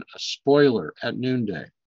young men a spoiler at noonday.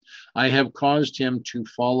 I have caused him to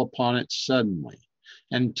fall upon it suddenly,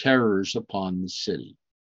 and terrors upon the city.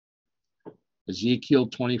 Ezekiel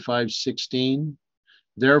 25:16.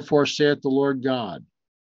 Therefore saith the Lord God,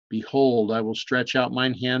 behold, I will stretch out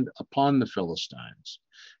mine hand upon the Philistines,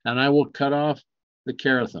 and I will cut off the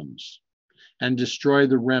Kerethims, and destroy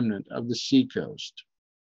the remnant of the seacoast.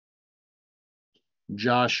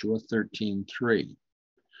 Joshua 13:3.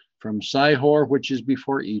 From Sihor, which is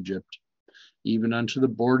before Egypt, even unto the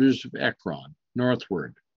borders of Ekron,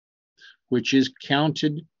 northward, which is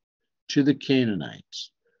counted to the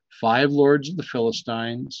Canaanites, 5 lords of the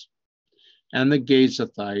Philistines, and the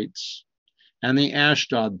Gazathites, and the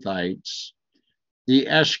Ashdodhites, the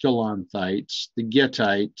Ashkelonites, the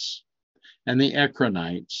Gittites, and the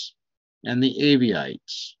Ekronites, and the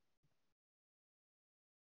Aviites,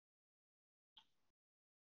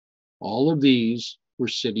 All of these were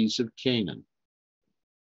cities of Canaan.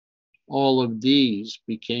 All of these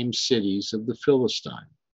became cities of the Philistine.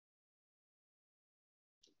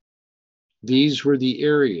 These were the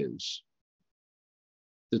areas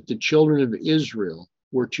that the children of Israel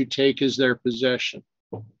were to take as their possession.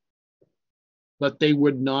 But they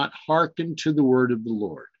would not hearken to the word of the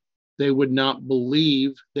Lord. They would not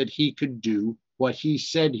believe that he could do what he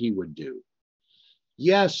said he would do.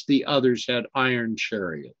 Yes, the others had iron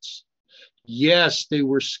chariots. Yes, they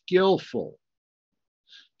were skillful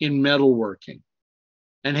in metalworking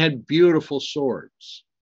and had beautiful swords.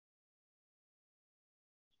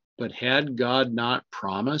 But had God not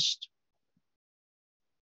promised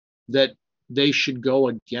that they should go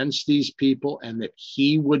against these people and that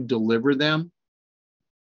he would deliver them?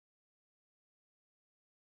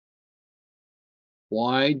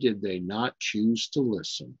 Why did they not choose to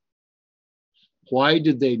listen? Why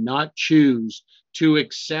did they not choose to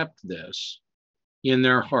accept this in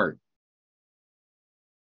their heart?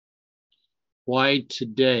 Why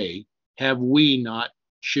today have we not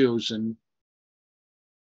chosen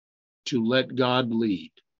to let God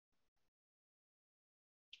lead?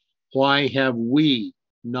 Why have we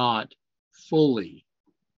not fully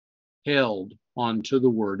held onto the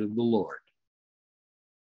word of the Lord?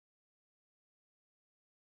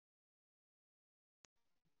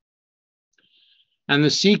 And the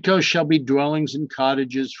seacoast shall be dwellings and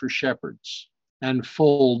cottages for shepherds, and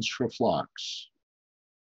folds for flocks.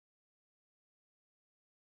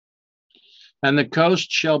 And the coast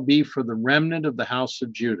shall be for the remnant of the house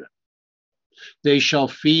of Judah. They shall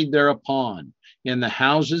feed thereupon. In the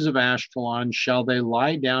houses of Ashkelon shall they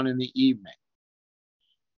lie down in the evening.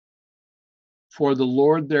 For the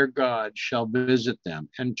Lord their God shall visit them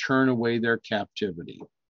and turn away their captivity.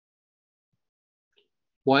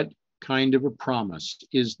 What kind of a promise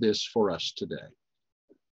is this for us today?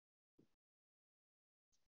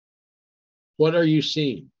 What are you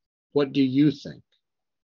seeing? What do you think?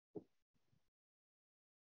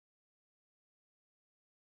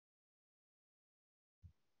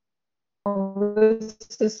 This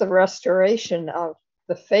is the restoration of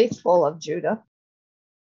the faithful of Judah.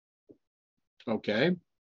 Okay.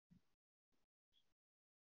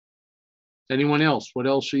 Anyone else? What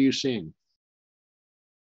else are you seeing?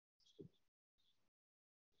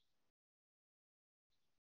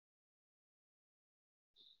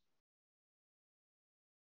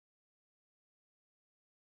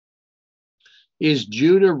 Is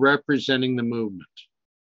Judah representing the movement?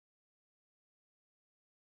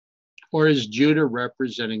 Or is Judah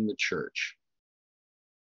representing the church?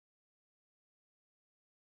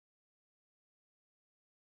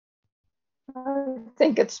 I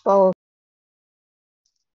think it's both.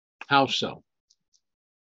 How so?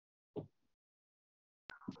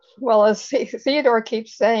 Well, as Theodore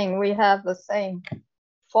keeps saying, we have the same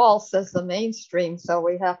faults as the mainstream, so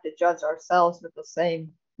we have to judge ourselves with the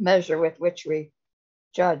same measure with which we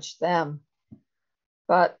judge them.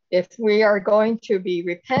 But if we are going to be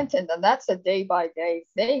repentant, and that's a day-by-day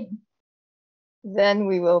thing, then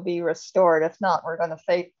we will be restored. If not, we're going to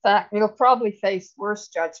face that. We'll probably face worse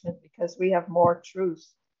judgment because we have more truth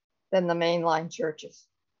than the mainline churches.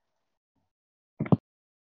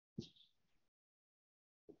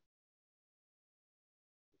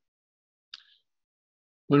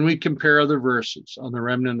 When we compare other verses on the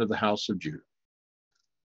remnant of the house of Judah,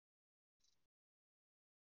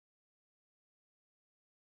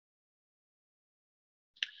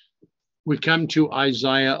 we come to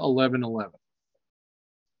Isaiah 11:11.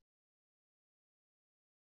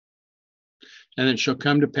 And it shall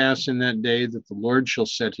come to pass in that day that the Lord shall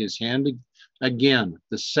set his hand again,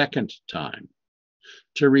 the second time,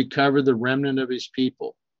 to recover the remnant of his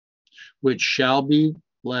people, which shall be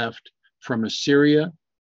left from Assyria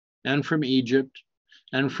and from Egypt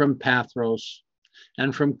and from Pathros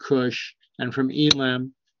and from Cush and from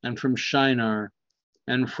Elam and from Shinar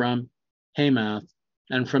and from Hamath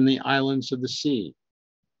and from the islands of the sea.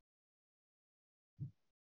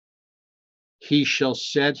 He shall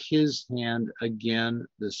set his hand again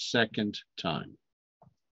the second time.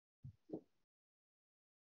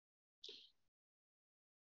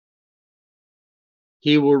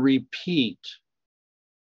 He will repeat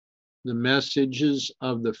the messages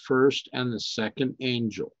of the first and the second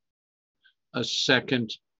angel a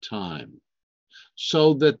second time,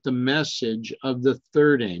 so that the message of the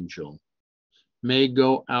third angel may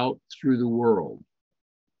go out through the world,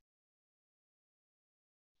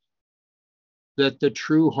 that the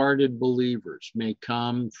true-hearted believers may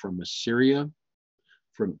come from Assyria,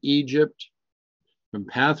 from Egypt, from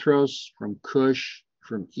Pathros, from Cush,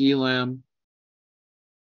 from Elam,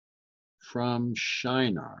 from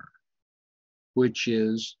Shinar, which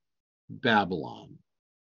is Babylon,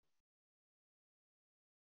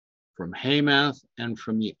 from Hamath and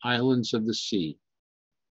from the islands of the sea.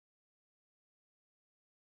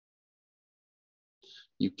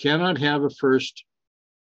 You cannot have a first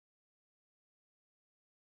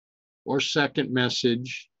or second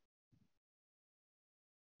message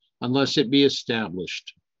unless it be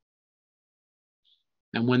established.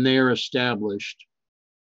 And when they are established,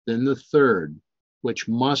 then the third, which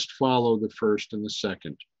must follow the first and the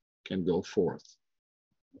second, can go forth.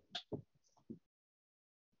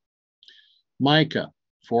 Micah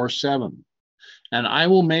 4:7, and I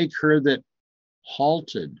will make her that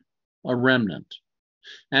halted a remnant,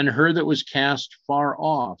 and her that was cast far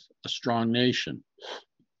off a strong nation.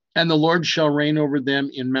 And the Lord shall reign over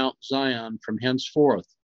them in Mount Zion from henceforth,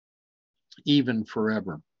 even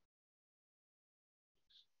forever.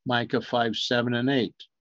 Micah 5:7 and 8.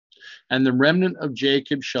 And the remnant of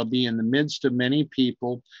Jacob shall be in the midst of many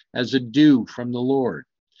people as a dew from the Lord,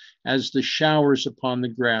 as the showers upon the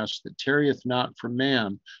grass that tarrieth not for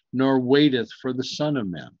man, nor waiteth for the Son of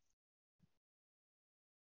Man.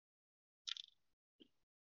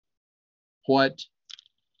 What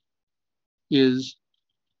is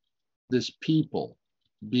this people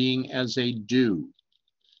being as a dew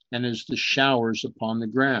and as the showers upon the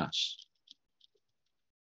grass?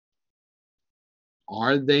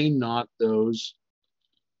 Are they not those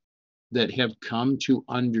that have come to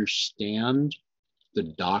understand the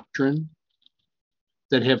doctrine,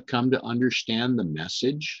 that have come to understand the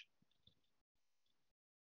message?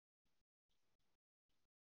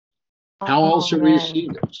 How else are we to see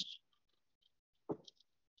this?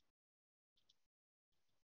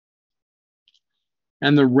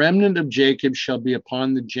 And the remnant of Jacob shall be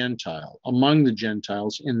upon the Gentile, among the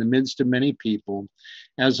Gentiles, in the midst of many people,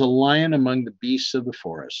 as a lion among the beasts of the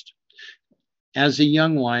forest, as a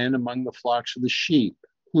young lion among the flocks of the sheep,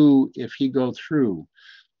 who, if he go through,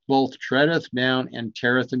 both treadeth down and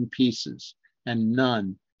teareth in pieces, and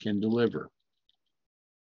none can deliver.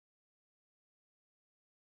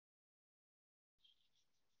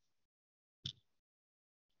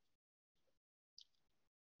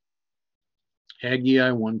 Haggai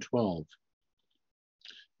 1:12.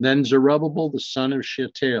 Then Zerubbabel the son of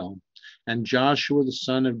Shealtiel, and Joshua the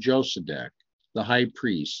son of Josedek, the high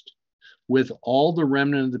priest, with all the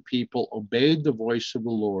remnant of the people, obeyed the voice of the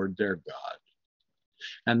Lord their God,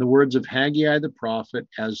 and the words of Haggai the prophet,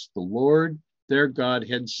 as the Lord their God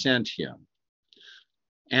had sent him.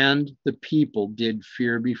 And the people did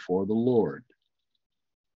fear before the Lord.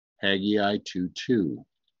 Haggai 2:2.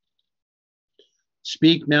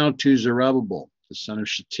 Speak now to Zerubbabel, the son of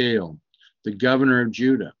Shealtiel, the governor of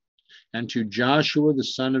Judah, and to Joshua, the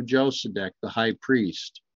son of Josedek, the high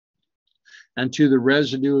priest, and to the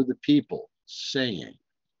residue of the people, saying,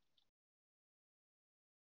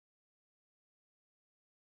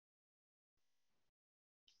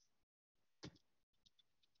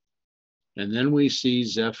 and then we see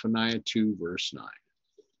Zephaniah 2, verse 9,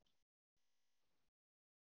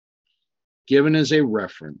 given as a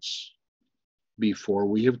reference before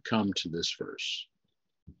we have come to this verse.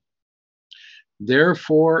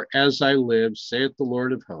 Therefore, as I live, saith the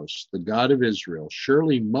Lord of hosts, the God of Israel,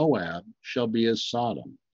 surely Moab shall be as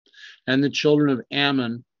Sodom, and the children of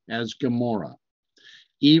Ammon as Gomorrah,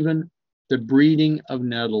 even the breeding of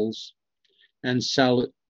nettles and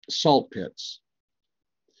salt pits,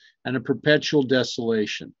 and a perpetual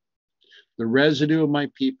desolation. The residue of my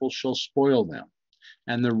people shall spoil them,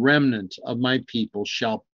 and the remnant of my people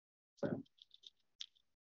shall them.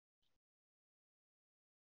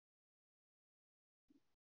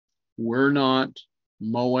 Were not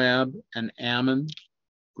Moab and Ammon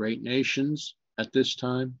great nations at this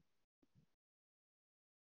time?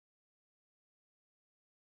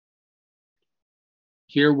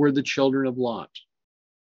 Here were the children of Lot.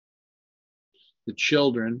 The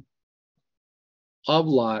children of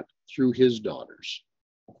Lot through his daughters.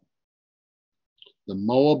 The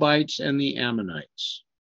Moabites and the Ammonites.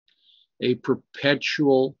 A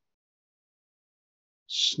perpetual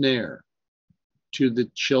snare to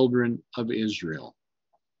the children of Israel.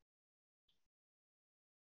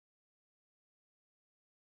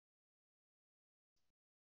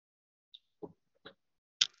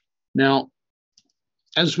 Now,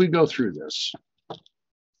 as we go through this,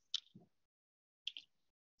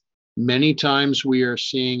 many times we are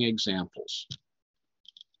seeing examples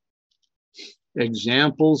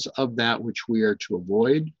of that which we are to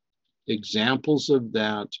avoid, examples of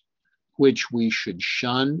that which we should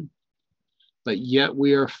shun, but yet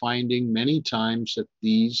we are finding many times that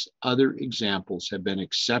these other examples have been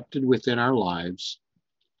accepted within our lives,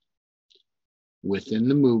 within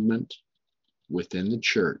the movement, within the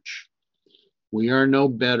church. We are no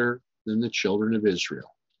better than the children of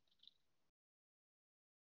Israel.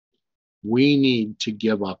 We need to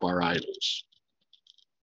give up our idols.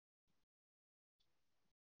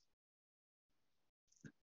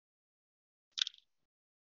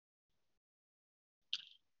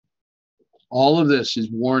 All of this is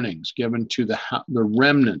warnings given to the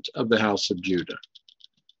remnant of the house of Judah.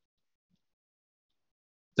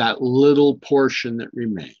 That little portion that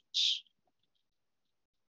remains.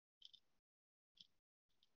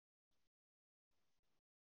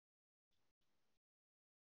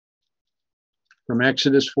 From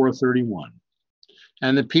Exodus 4:31.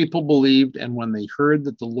 And the people believed, and when they heard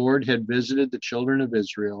that the Lord had visited the children of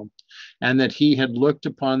Israel, and that he had looked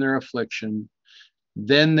upon their affliction,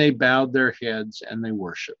 then they bowed their heads and they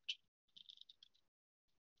worshiped.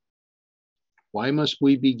 Why must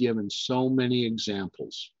we be given so many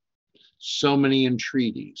examples, so many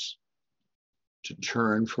entreaties to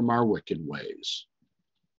turn from our wicked ways?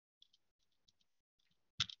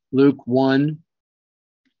 Luke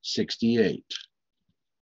 1:68.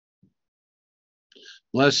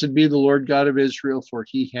 Blessed be the Lord God of Israel, for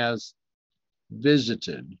he has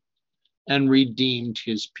visited and redeemed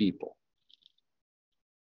his people.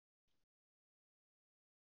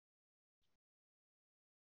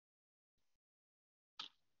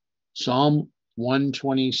 Psalm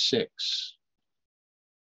 126.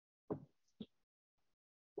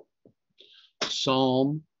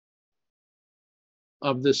 Psalm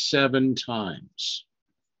of the 7 times.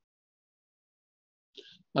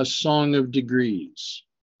 A song of degrees.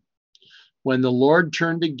 When the Lord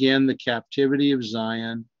turned again the captivity of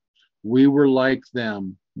Zion, we were like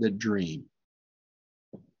them that dream.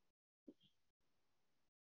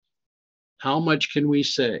 How much can we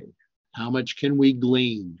say? How much can we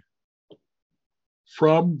glean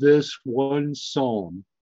from this one psalm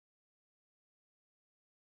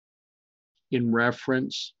in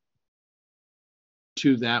reference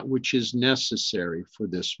to that which is necessary for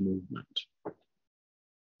this movement?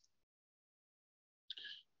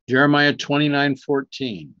 Jeremiah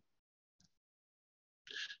 29:14.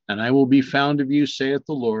 And I will be found of you, saith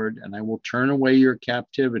the Lord, and I will turn away your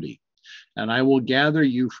captivity, and I will gather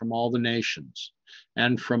you from all the nations,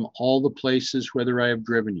 and from all the places whither I have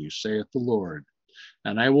driven you, saith the Lord,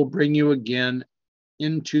 and I will bring you again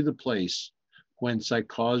into the place whence I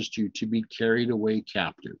caused you to be carried away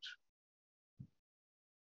captive.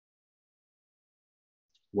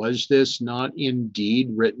 Was this not indeed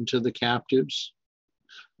written to the captives?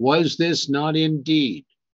 Was this not indeed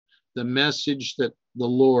the message that the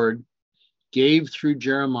Lord gave through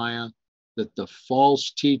Jeremiah, that the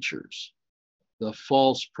false teachers, the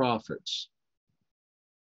false prophets,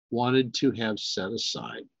 wanted to have set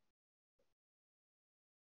aside?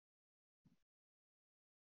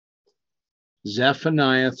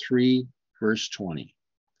 Zephaniah 3:20.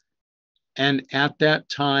 And at that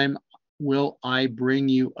time will I bring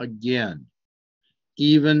you again,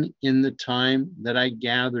 even in the time that I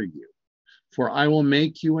gather you. For I will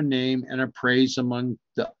make you a name and a praise among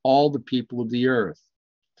all the people of the earth,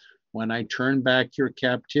 when I turn back your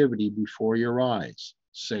captivity before your eyes,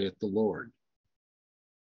 saith the Lord.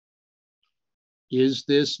 Is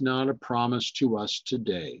this not a promise to us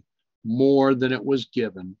today, more than it was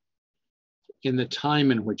given in the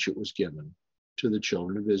time in which it was given to the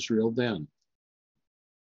children of Israel then?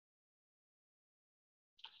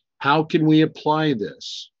 How can we apply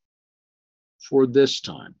this for this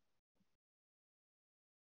time?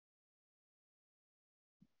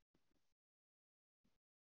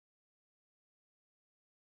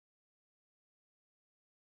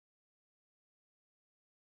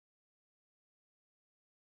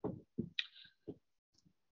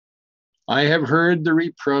 I have heard the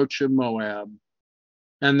reproach of Moab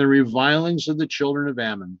and the revilings of the children of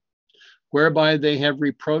Ammon, whereby they have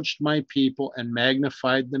reproached my people and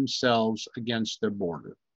magnified themselves against their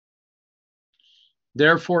border.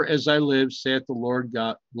 Therefore, as I live, saith the Lord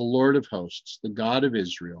God, the Lord of hosts, the God of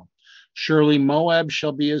Israel, surely Moab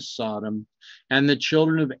shall be as Sodom, and the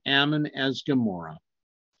children of Ammon as Gomorrah,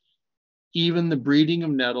 even the breeding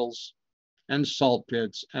of nettles and salt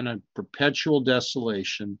pits and a perpetual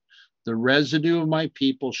desolation. The residue of my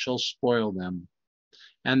people shall spoil them,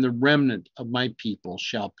 and the remnant of my people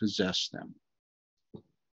shall possess them.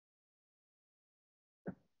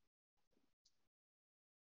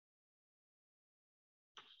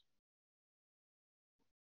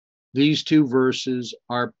 These two verses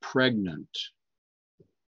are pregnant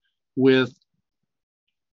with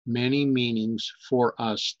many meanings for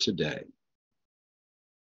us today.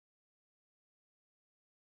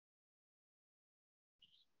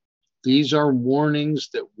 These are warnings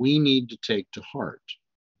that we need to take to heart.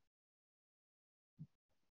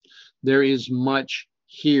 There is much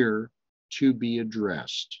here to be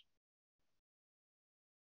addressed.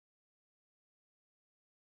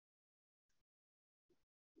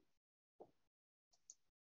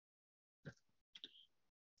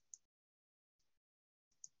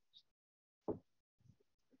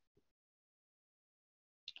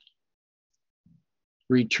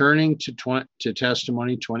 Returning to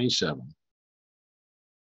testimony 27.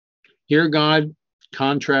 Here God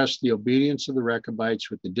contrasts the obedience of the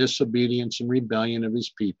Rechabites with the disobedience and rebellion of his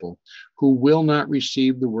people, who will not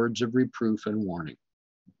receive the words of reproof and warning.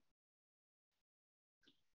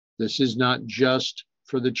 This is not just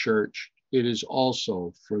for the church, it is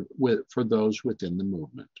also for those within the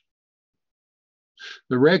movement.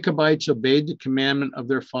 The Rechabites obeyed the commandment of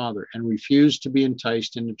their father and refused to be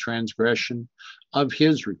enticed into transgression of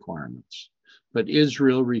his requirements. But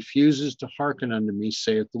Israel refuses to hearken unto me,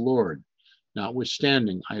 saith the Lord.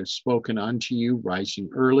 Notwithstanding, I have spoken unto you, rising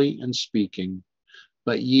early and speaking,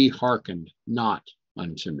 but ye hearkened not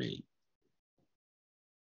unto me.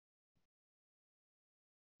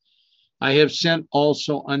 I have sent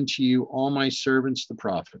also unto you all my servants the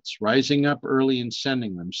prophets, rising up early and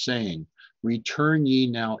sending them, saying, Return ye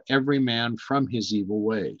now every man from his evil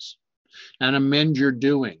ways, and amend your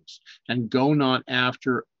doings, and go not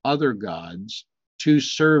after other gods to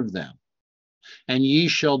serve them. And ye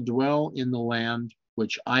shall dwell in the land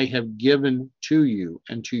which I have given to you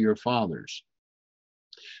and to your fathers.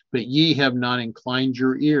 But ye have not inclined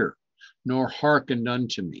your ear, nor hearkened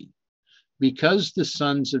unto me, because the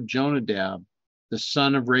sons of Jonadab, the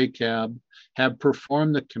son of Rechab, have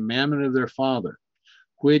performed the commandment of their father,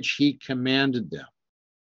 which he commanded them.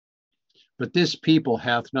 But this people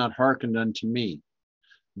hath not hearkened unto me.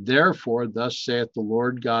 Therefore, thus saith the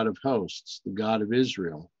Lord God of hosts, the God of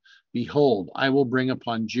Israel, Behold, I will bring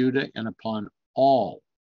upon Judah and upon all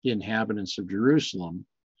the inhabitants of Jerusalem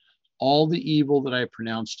all the evil that I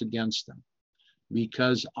pronounced against them,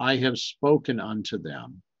 because I have spoken unto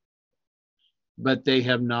them, but they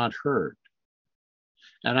have not heard.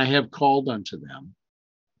 And I have called unto them,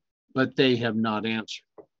 but they have not answered.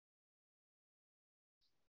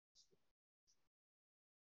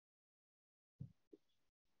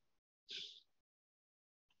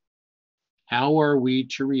 How are we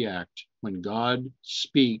to react when God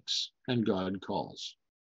speaks and God calls?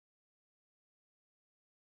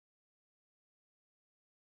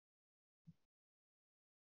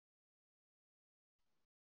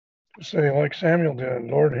 Say like Samuel did,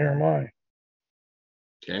 Lord, here am I.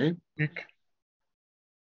 Okay. Speak.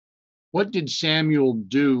 What did Samuel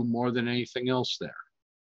do more than anything else there?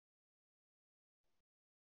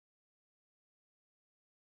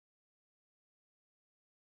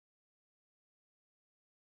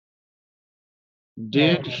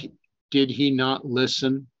 Did he not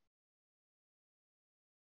listen?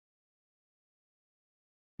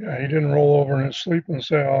 Yeah, he didn't roll over in his sleep and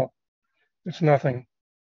say, oh, it's nothing.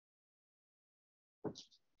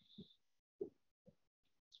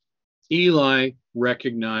 Eli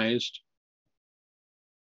recognized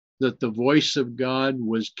that the voice of God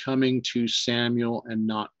was coming to Samuel and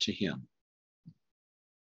not to him.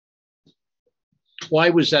 Why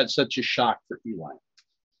was that such a shock for Eli?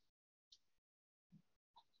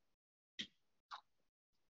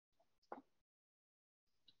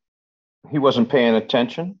 He wasn't paying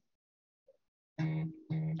attention.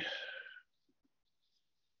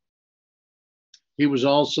 He was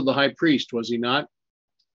also the high priest, was he not?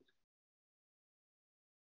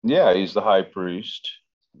 Yeah, he's the high priest,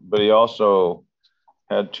 but he also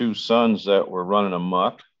had two sons that were running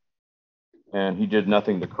amok, and he did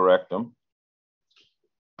nothing to correct them.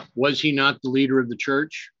 Was he not the leader of the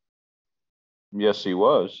church? Yes, he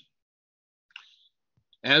was.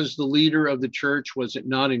 As the leader of the church, was it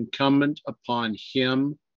not incumbent upon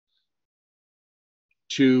him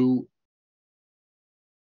to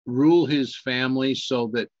rule his family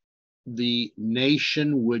so that the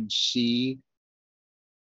nation would see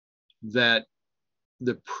that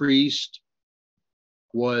the priest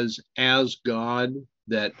was as God,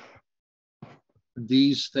 that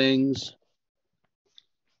these things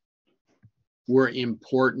were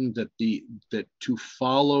important, that to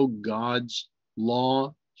follow God's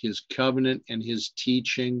law, his covenant, and his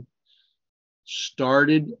teaching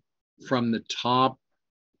started from the top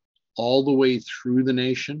all the way through the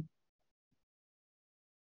nation?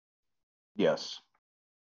 Yes.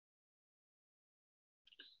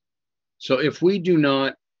 So if we do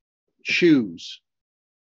not choose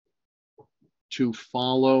to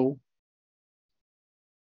follow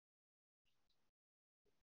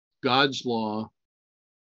God's law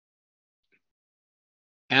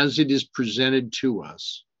as it is presented to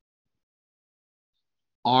us,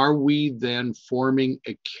 are we then forming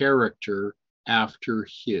a character after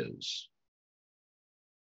his?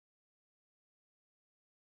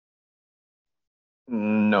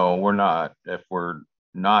 No, we're not. If we're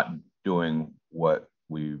not doing what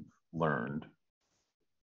we've learned.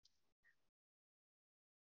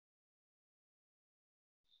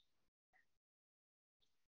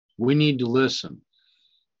 We need to listen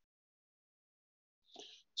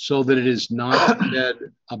so that it is not said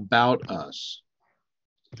about us,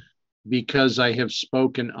 because I have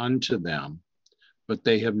spoken unto them, but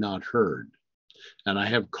they have not heard, and I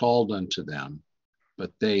have called unto them,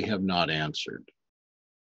 but they have not answered.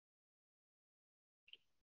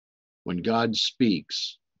 When God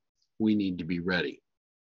speaks, we need to be ready.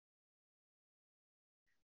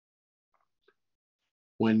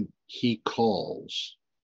 When he calls,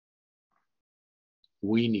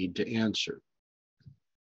 we need to answer.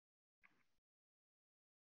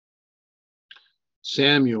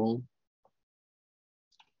 Samuel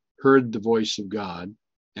heard the voice of God,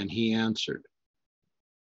 and he answered.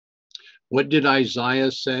 What did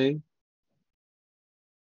Isaiah say?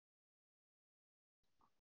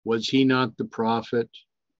 Was he not the prophet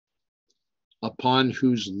upon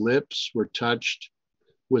whose lips were touched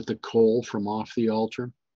with a coal from off the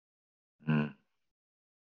altar? Mm.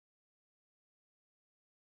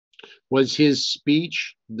 Was his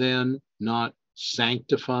speech then not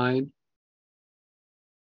sanctified?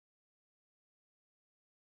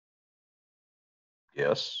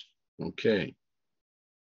 Yes. Okay.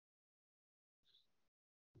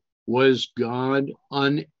 Was God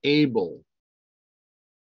unable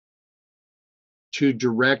to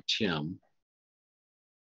direct him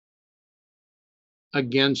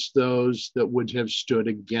against those that would have stood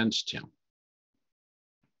against him?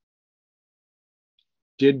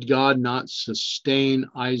 Did God not sustain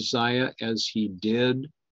Isaiah as he did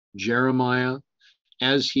Jeremiah,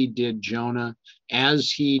 as he did Jonah, as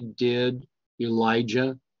he did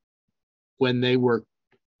Elijah when they were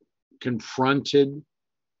confronted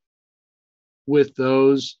with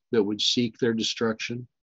those that would seek their destruction?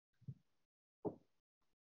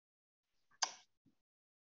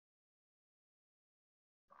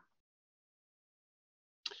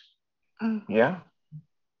 Yeah.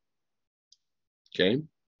 Okay.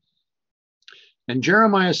 And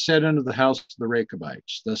Jeremiah said unto the house of the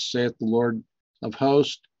Rechabites, Thus saith the Lord of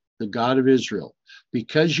hosts, the God of Israel,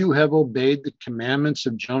 because you have obeyed the commandments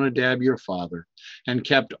of Jonadab your father, and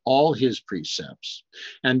kept all his precepts,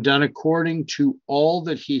 and done according to all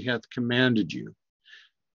that he hath commanded you.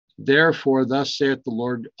 Therefore, thus saith the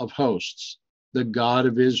Lord of hosts, the God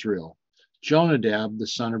of Israel, Jonadab, the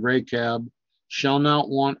son of Rechab, shall not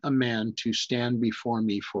want a man to stand before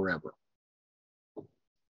me forever.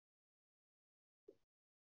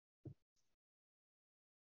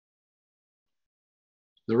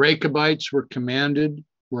 The Rechabites were commended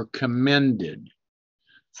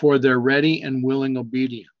for their ready and willing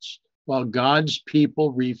obedience, while God's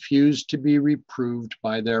people refused to be reproved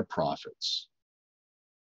by their prophets.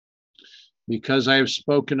 Because I have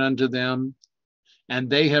spoken unto them, and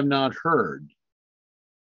they have not heard,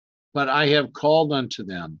 but I have called unto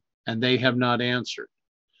them, and they have not answered.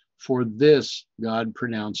 For this God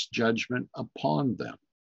pronounced judgment upon them.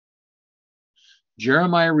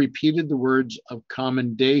 Jeremiah repeated the words of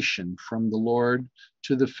commendation from the Lord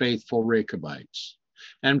to the faithful Rechabites,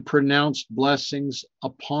 and pronounced blessings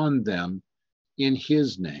upon them in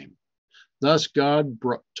his name. Thus God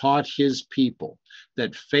taught his people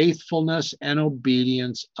that faithfulness and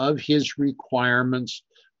obedience of his requirements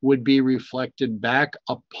would be reflected back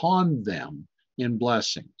upon them in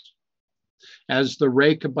blessings, as the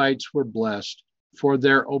Rechabites were blessed for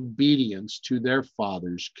their obedience to their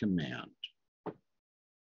father's command.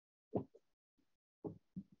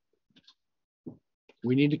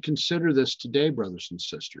 We need to consider this today, brothers and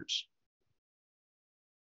sisters.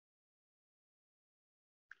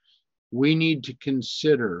 We need to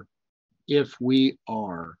consider if we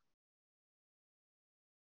are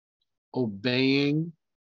obeying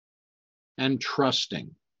and trusting.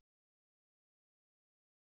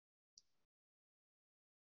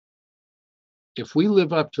 If we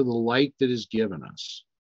live up to the light that is given us,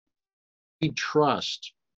 we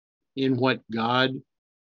trust in what God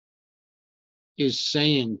is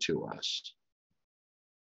saying to us,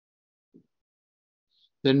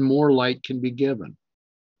 then more light can be given.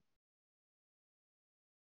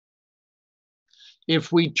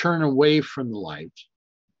 If we turn away from the light,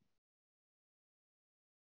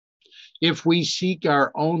 if we seek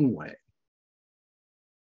our own way,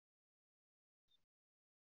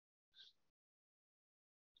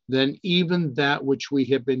 then even that which we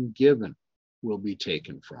have been given will be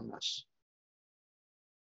taken from us.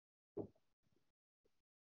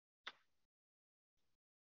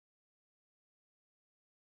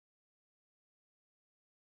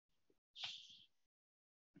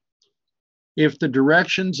 If the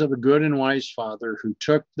directions of a good and wise father who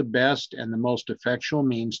took the best and the most effectual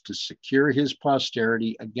means to secure his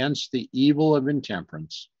posterity against the evil of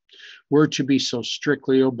intemperance were to be so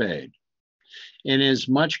strictly obeyed, in as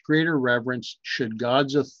much greater reverence should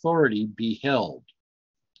God's authority be held,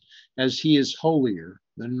 as he is holier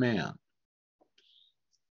than man.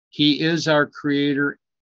 He is our creator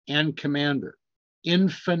and commander,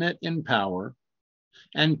 infinite in power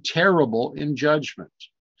and terrible in judgment.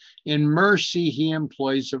 In mercy, he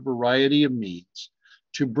employs a variety of means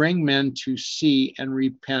to bring men to see and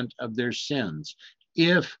repent of their sins,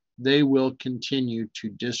 if they will continue to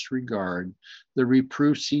disregard the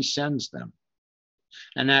reproofs he sends them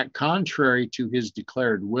and act contrary to his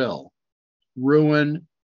declared will. Ruin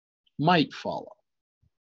might follow.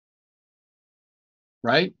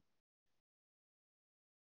 Right?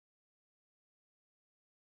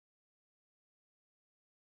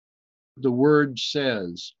 The word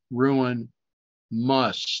says ruin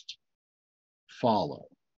must follow.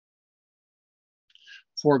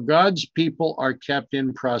 For God's people are kept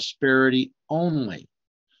in prosperity only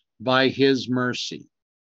by his mercy.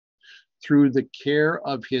 Through the care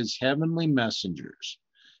of his heavenly messengers,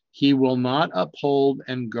 he will not uphold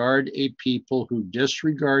and guard a people who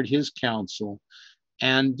disregard his counsel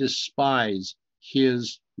and despise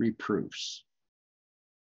his reproofs.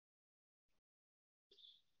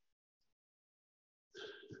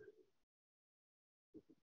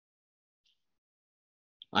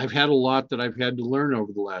 I've had a lot that I've had to learn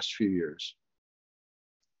over the last few years.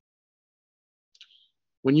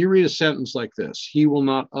 When you read a sentence like this, he will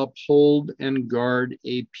not uphold and guard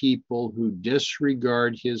a people who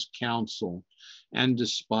disregard his counsel and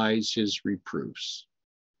despise his reproofs.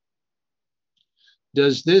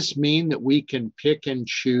 Does this mean that we can pick and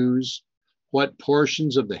choose what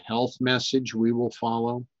portions of the health message we will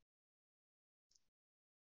follow?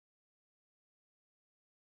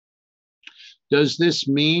 Does this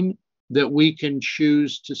mean that we can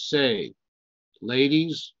choose to say,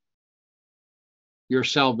 ladies, your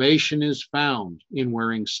salvation is found in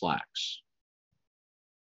wearing slacks?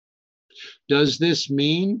 Does this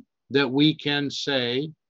mean that we can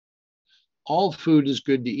say, all food is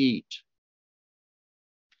good to eat?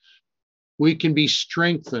 We can be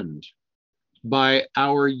strengthened by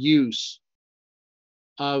our use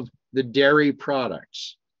of the dairy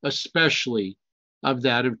products, especially of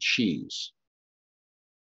that of cheese.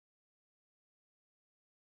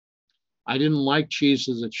 I didn't like cheese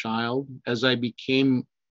as a child. As I became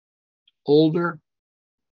older,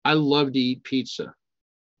 I loved to eat pizza.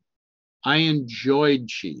 I enjoyed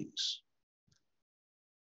cheese.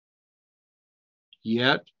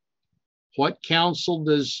 Yet, what counsel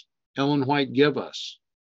does Ellen White give us?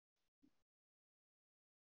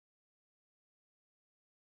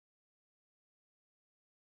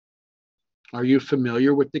 Are you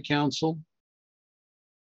familiar with the counsel?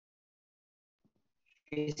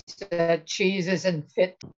 She said cheese isn't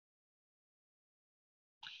fit.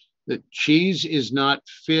 That cheese is not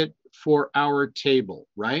fit for our table,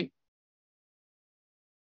 right?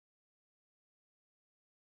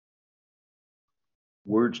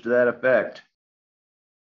 Words to that effect.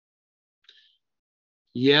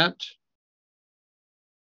 Yet,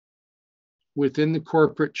 within the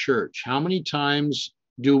corporate church, how many times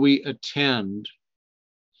do we attend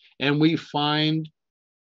and we find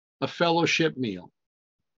a fellowship meal,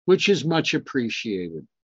 which is much appreciated?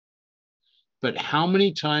 But how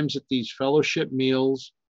many times at these fellowship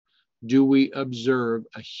meals do we observe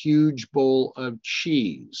a huge bowl of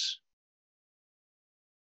cheese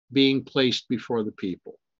being placed before the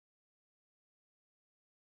people?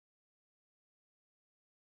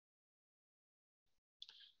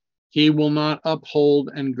 He will not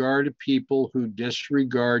uphold and guard a people who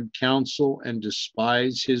disregard counsel and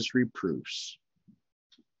despise his reproofs.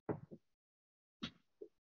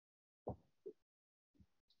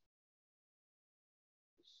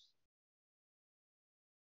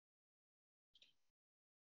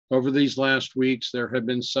 Over these last weeks, there have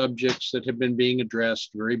been subjects that have been being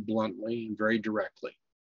addressed very bluntly and very directly.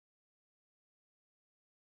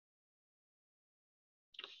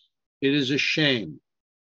 It is a shame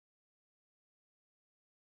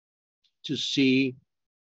to see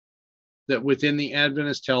that within the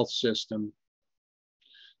Adventist health system,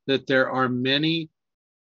 that there are many,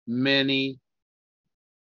 many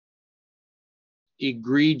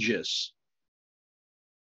egregious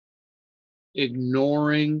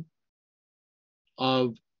ignoring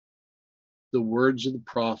of the words of the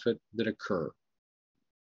prophet that occur.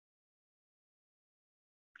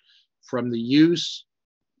 From the use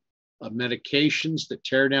of medications that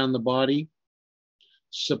tear down the body,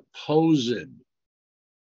 supposed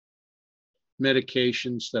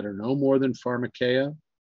medications that are no more than pharmakeia,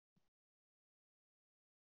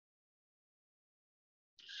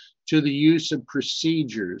 to the use of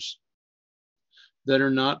procedures that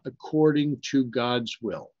are not according to God's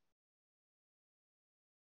will.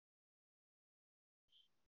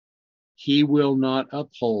 He will not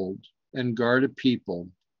uphold and guard a people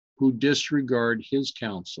who disregard his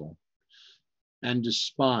counsel and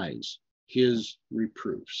despise his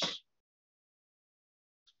reproofs.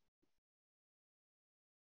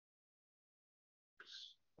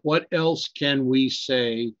 What else can we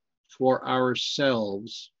say for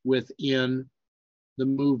ourselves within the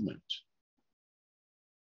movement?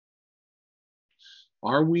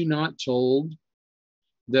 Are we not told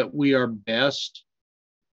that we are best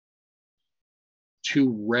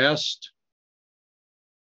to rest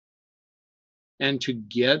and to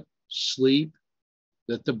get sleep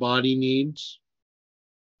that the body needs?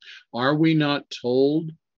 Are we not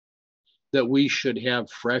told that we should have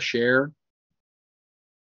fresh air,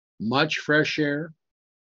 much fresh air,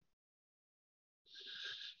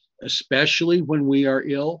 especially when we are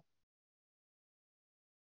ill?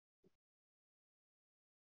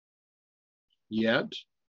 Yet,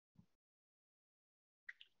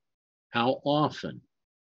 how often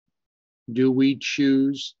do we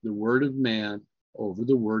choose the word of man over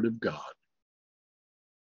the word of God?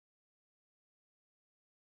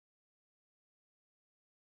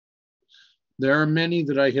 There are many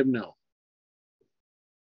that I have known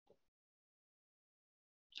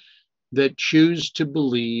that choose to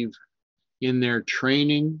believe in their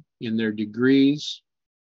training, in their degrees,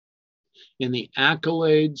 in the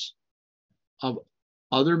accolades of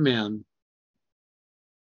other men,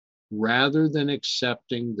 rather than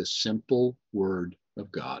accepting the simple word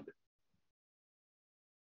of God.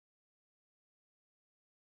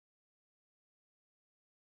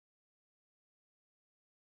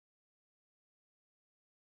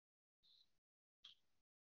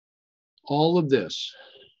 All of this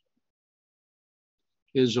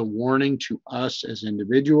is a warning to us as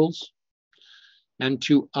individuals and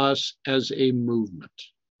to us as a movement.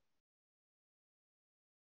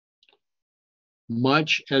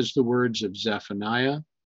 Much as the words of Zephaniah,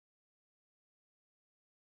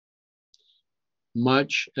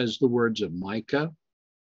 much as the words of Micah,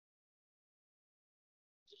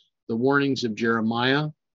 the warnings of Jeremiah,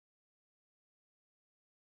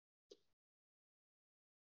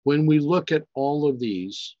 when we look at all of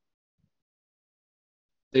these,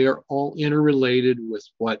 they are all interrelated with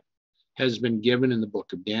what has been given in the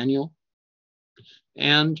book of Daniel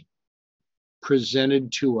and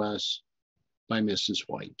presented to us by Mrs.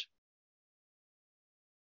 White.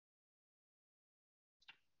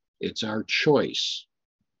 It's our choice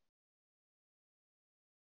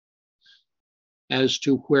as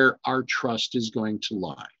to where our trust is going to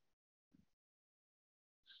lie.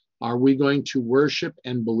 Are we going to worship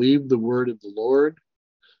and believe the word of the Lord,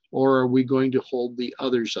 or are we going to hold the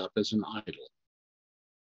others up as an idol?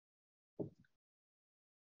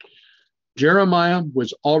 Jeremiah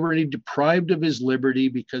was already deprived of his liberty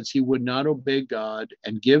because he would not obey God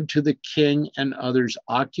and give to the king and others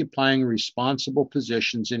occupying responsible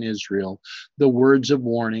positions in Israel the words of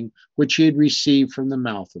warning which he had received from the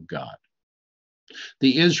mouth of God.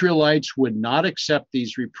 The Israelites would not accept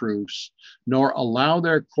these reproofs, nor allow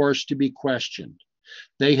their course to be questioned.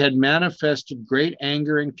 They had manifested great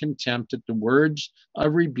anger and contempt at the words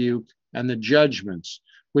of rebuke and the judgments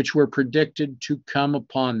which were predicted to come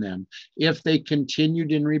upon them if they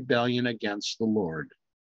continued in rebellion against the Lord.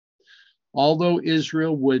 Although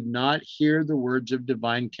Israel would not hear the words of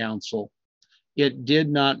divine counsel, it did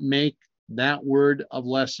not make that word of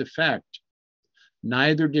less effect.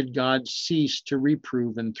 Neither did God cease to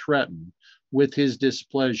reprove and threaten with his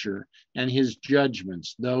displeasure and his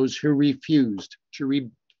judgments those who refused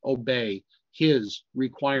to obey his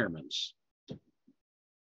requirements.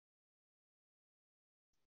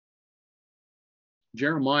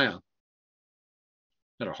 Jeremiah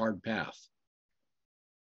had a hard path.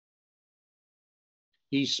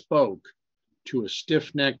 He spoke to a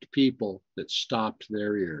stiff-necked people that stopped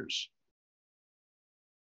their ears.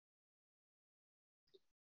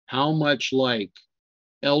 How much like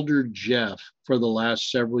Elder Jeff for the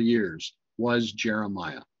last several years was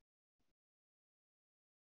Jeremiah?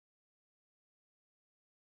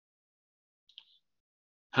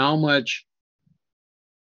 How much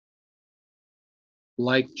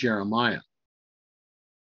like Jeremiah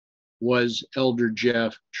was Elder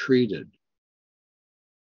Jeff treated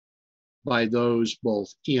by those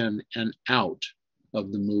both in and out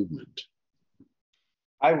of the movement?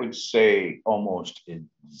 I would say almost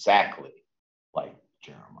exactly like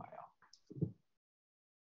Jeremiah.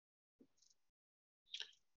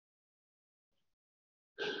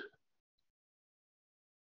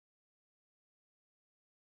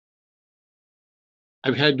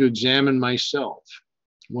 I've had to examine myself.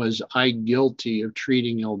 Was I guilty of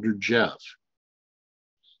treating Elder Jeff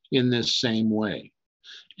in this same way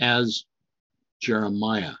as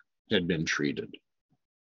Jeremiah had been treated?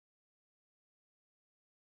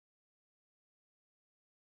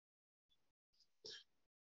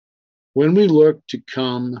 When we look to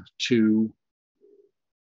come to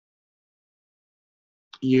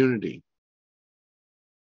unity,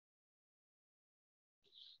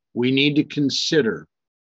 we need to consider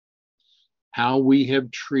how we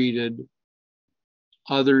have treated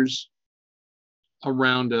others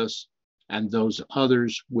around us and those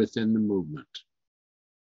others within the movement.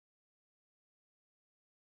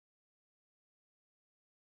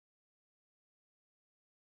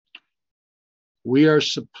 We are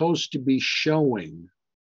supposed to be showing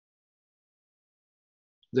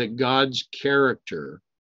that God's character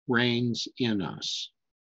reigns in us.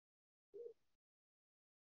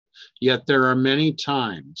 Yet there are many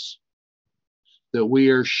times that we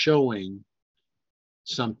are showing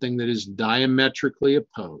something that is diametrically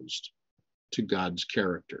opposed to God's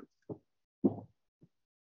character.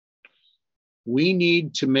 We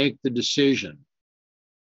need to make the decision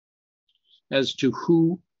as to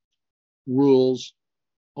who rules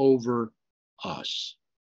over us.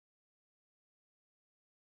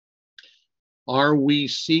 Are we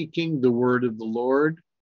seeking the word of the Lord,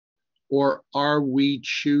 or are we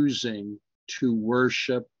choosing to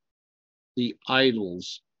worship the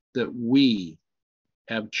idols that we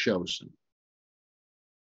have chosen?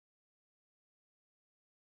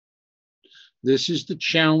 This is the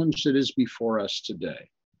challenge that is before us today.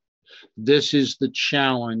 This is the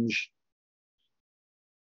challenge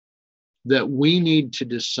that we need to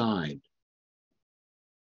decide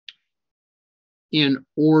in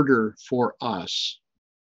order for us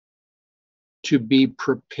to be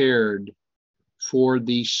prepared for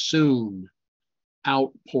the soon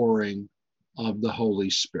outpouring of the Holy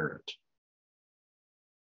Spirit.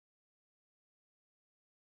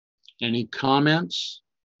 Any comments?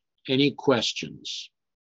 Any questions?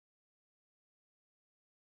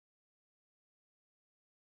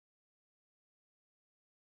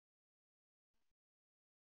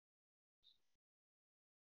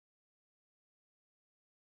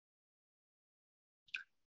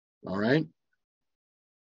 All right.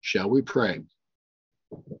 Shall we pray?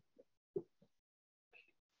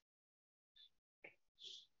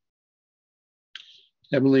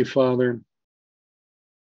 Heavenly Father,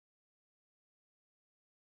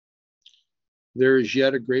 there is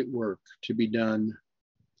yet a great work to be done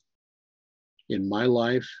in my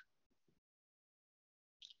life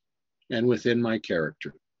and within my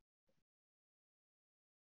character.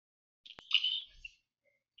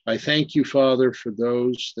 I thank you, Father, for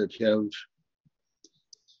those that have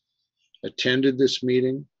attended this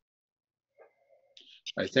meeting.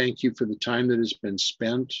 I thank you for the time that has been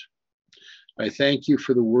spent. I thank you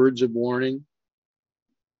for the words of warning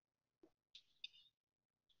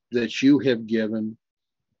that you have given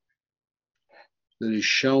that is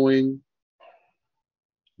showing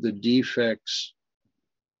the defects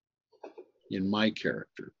in my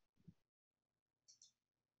character.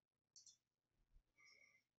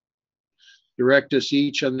 Direct us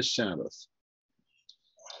each on the Sabbath.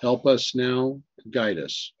 Help us now, guide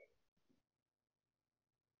us.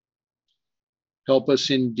 Help us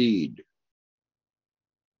indeed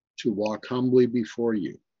to walk humbly before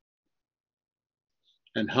you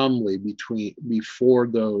and humbly before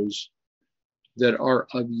those that are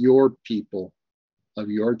of your people, of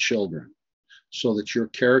your children, so that your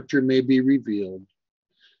character may be revealed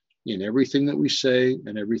in everything that we say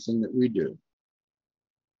and everything that we do.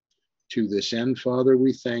 To this end, Father,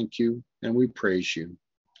 we thank you and we praise you.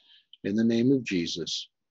 In the name of Jesus,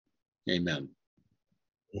 amen.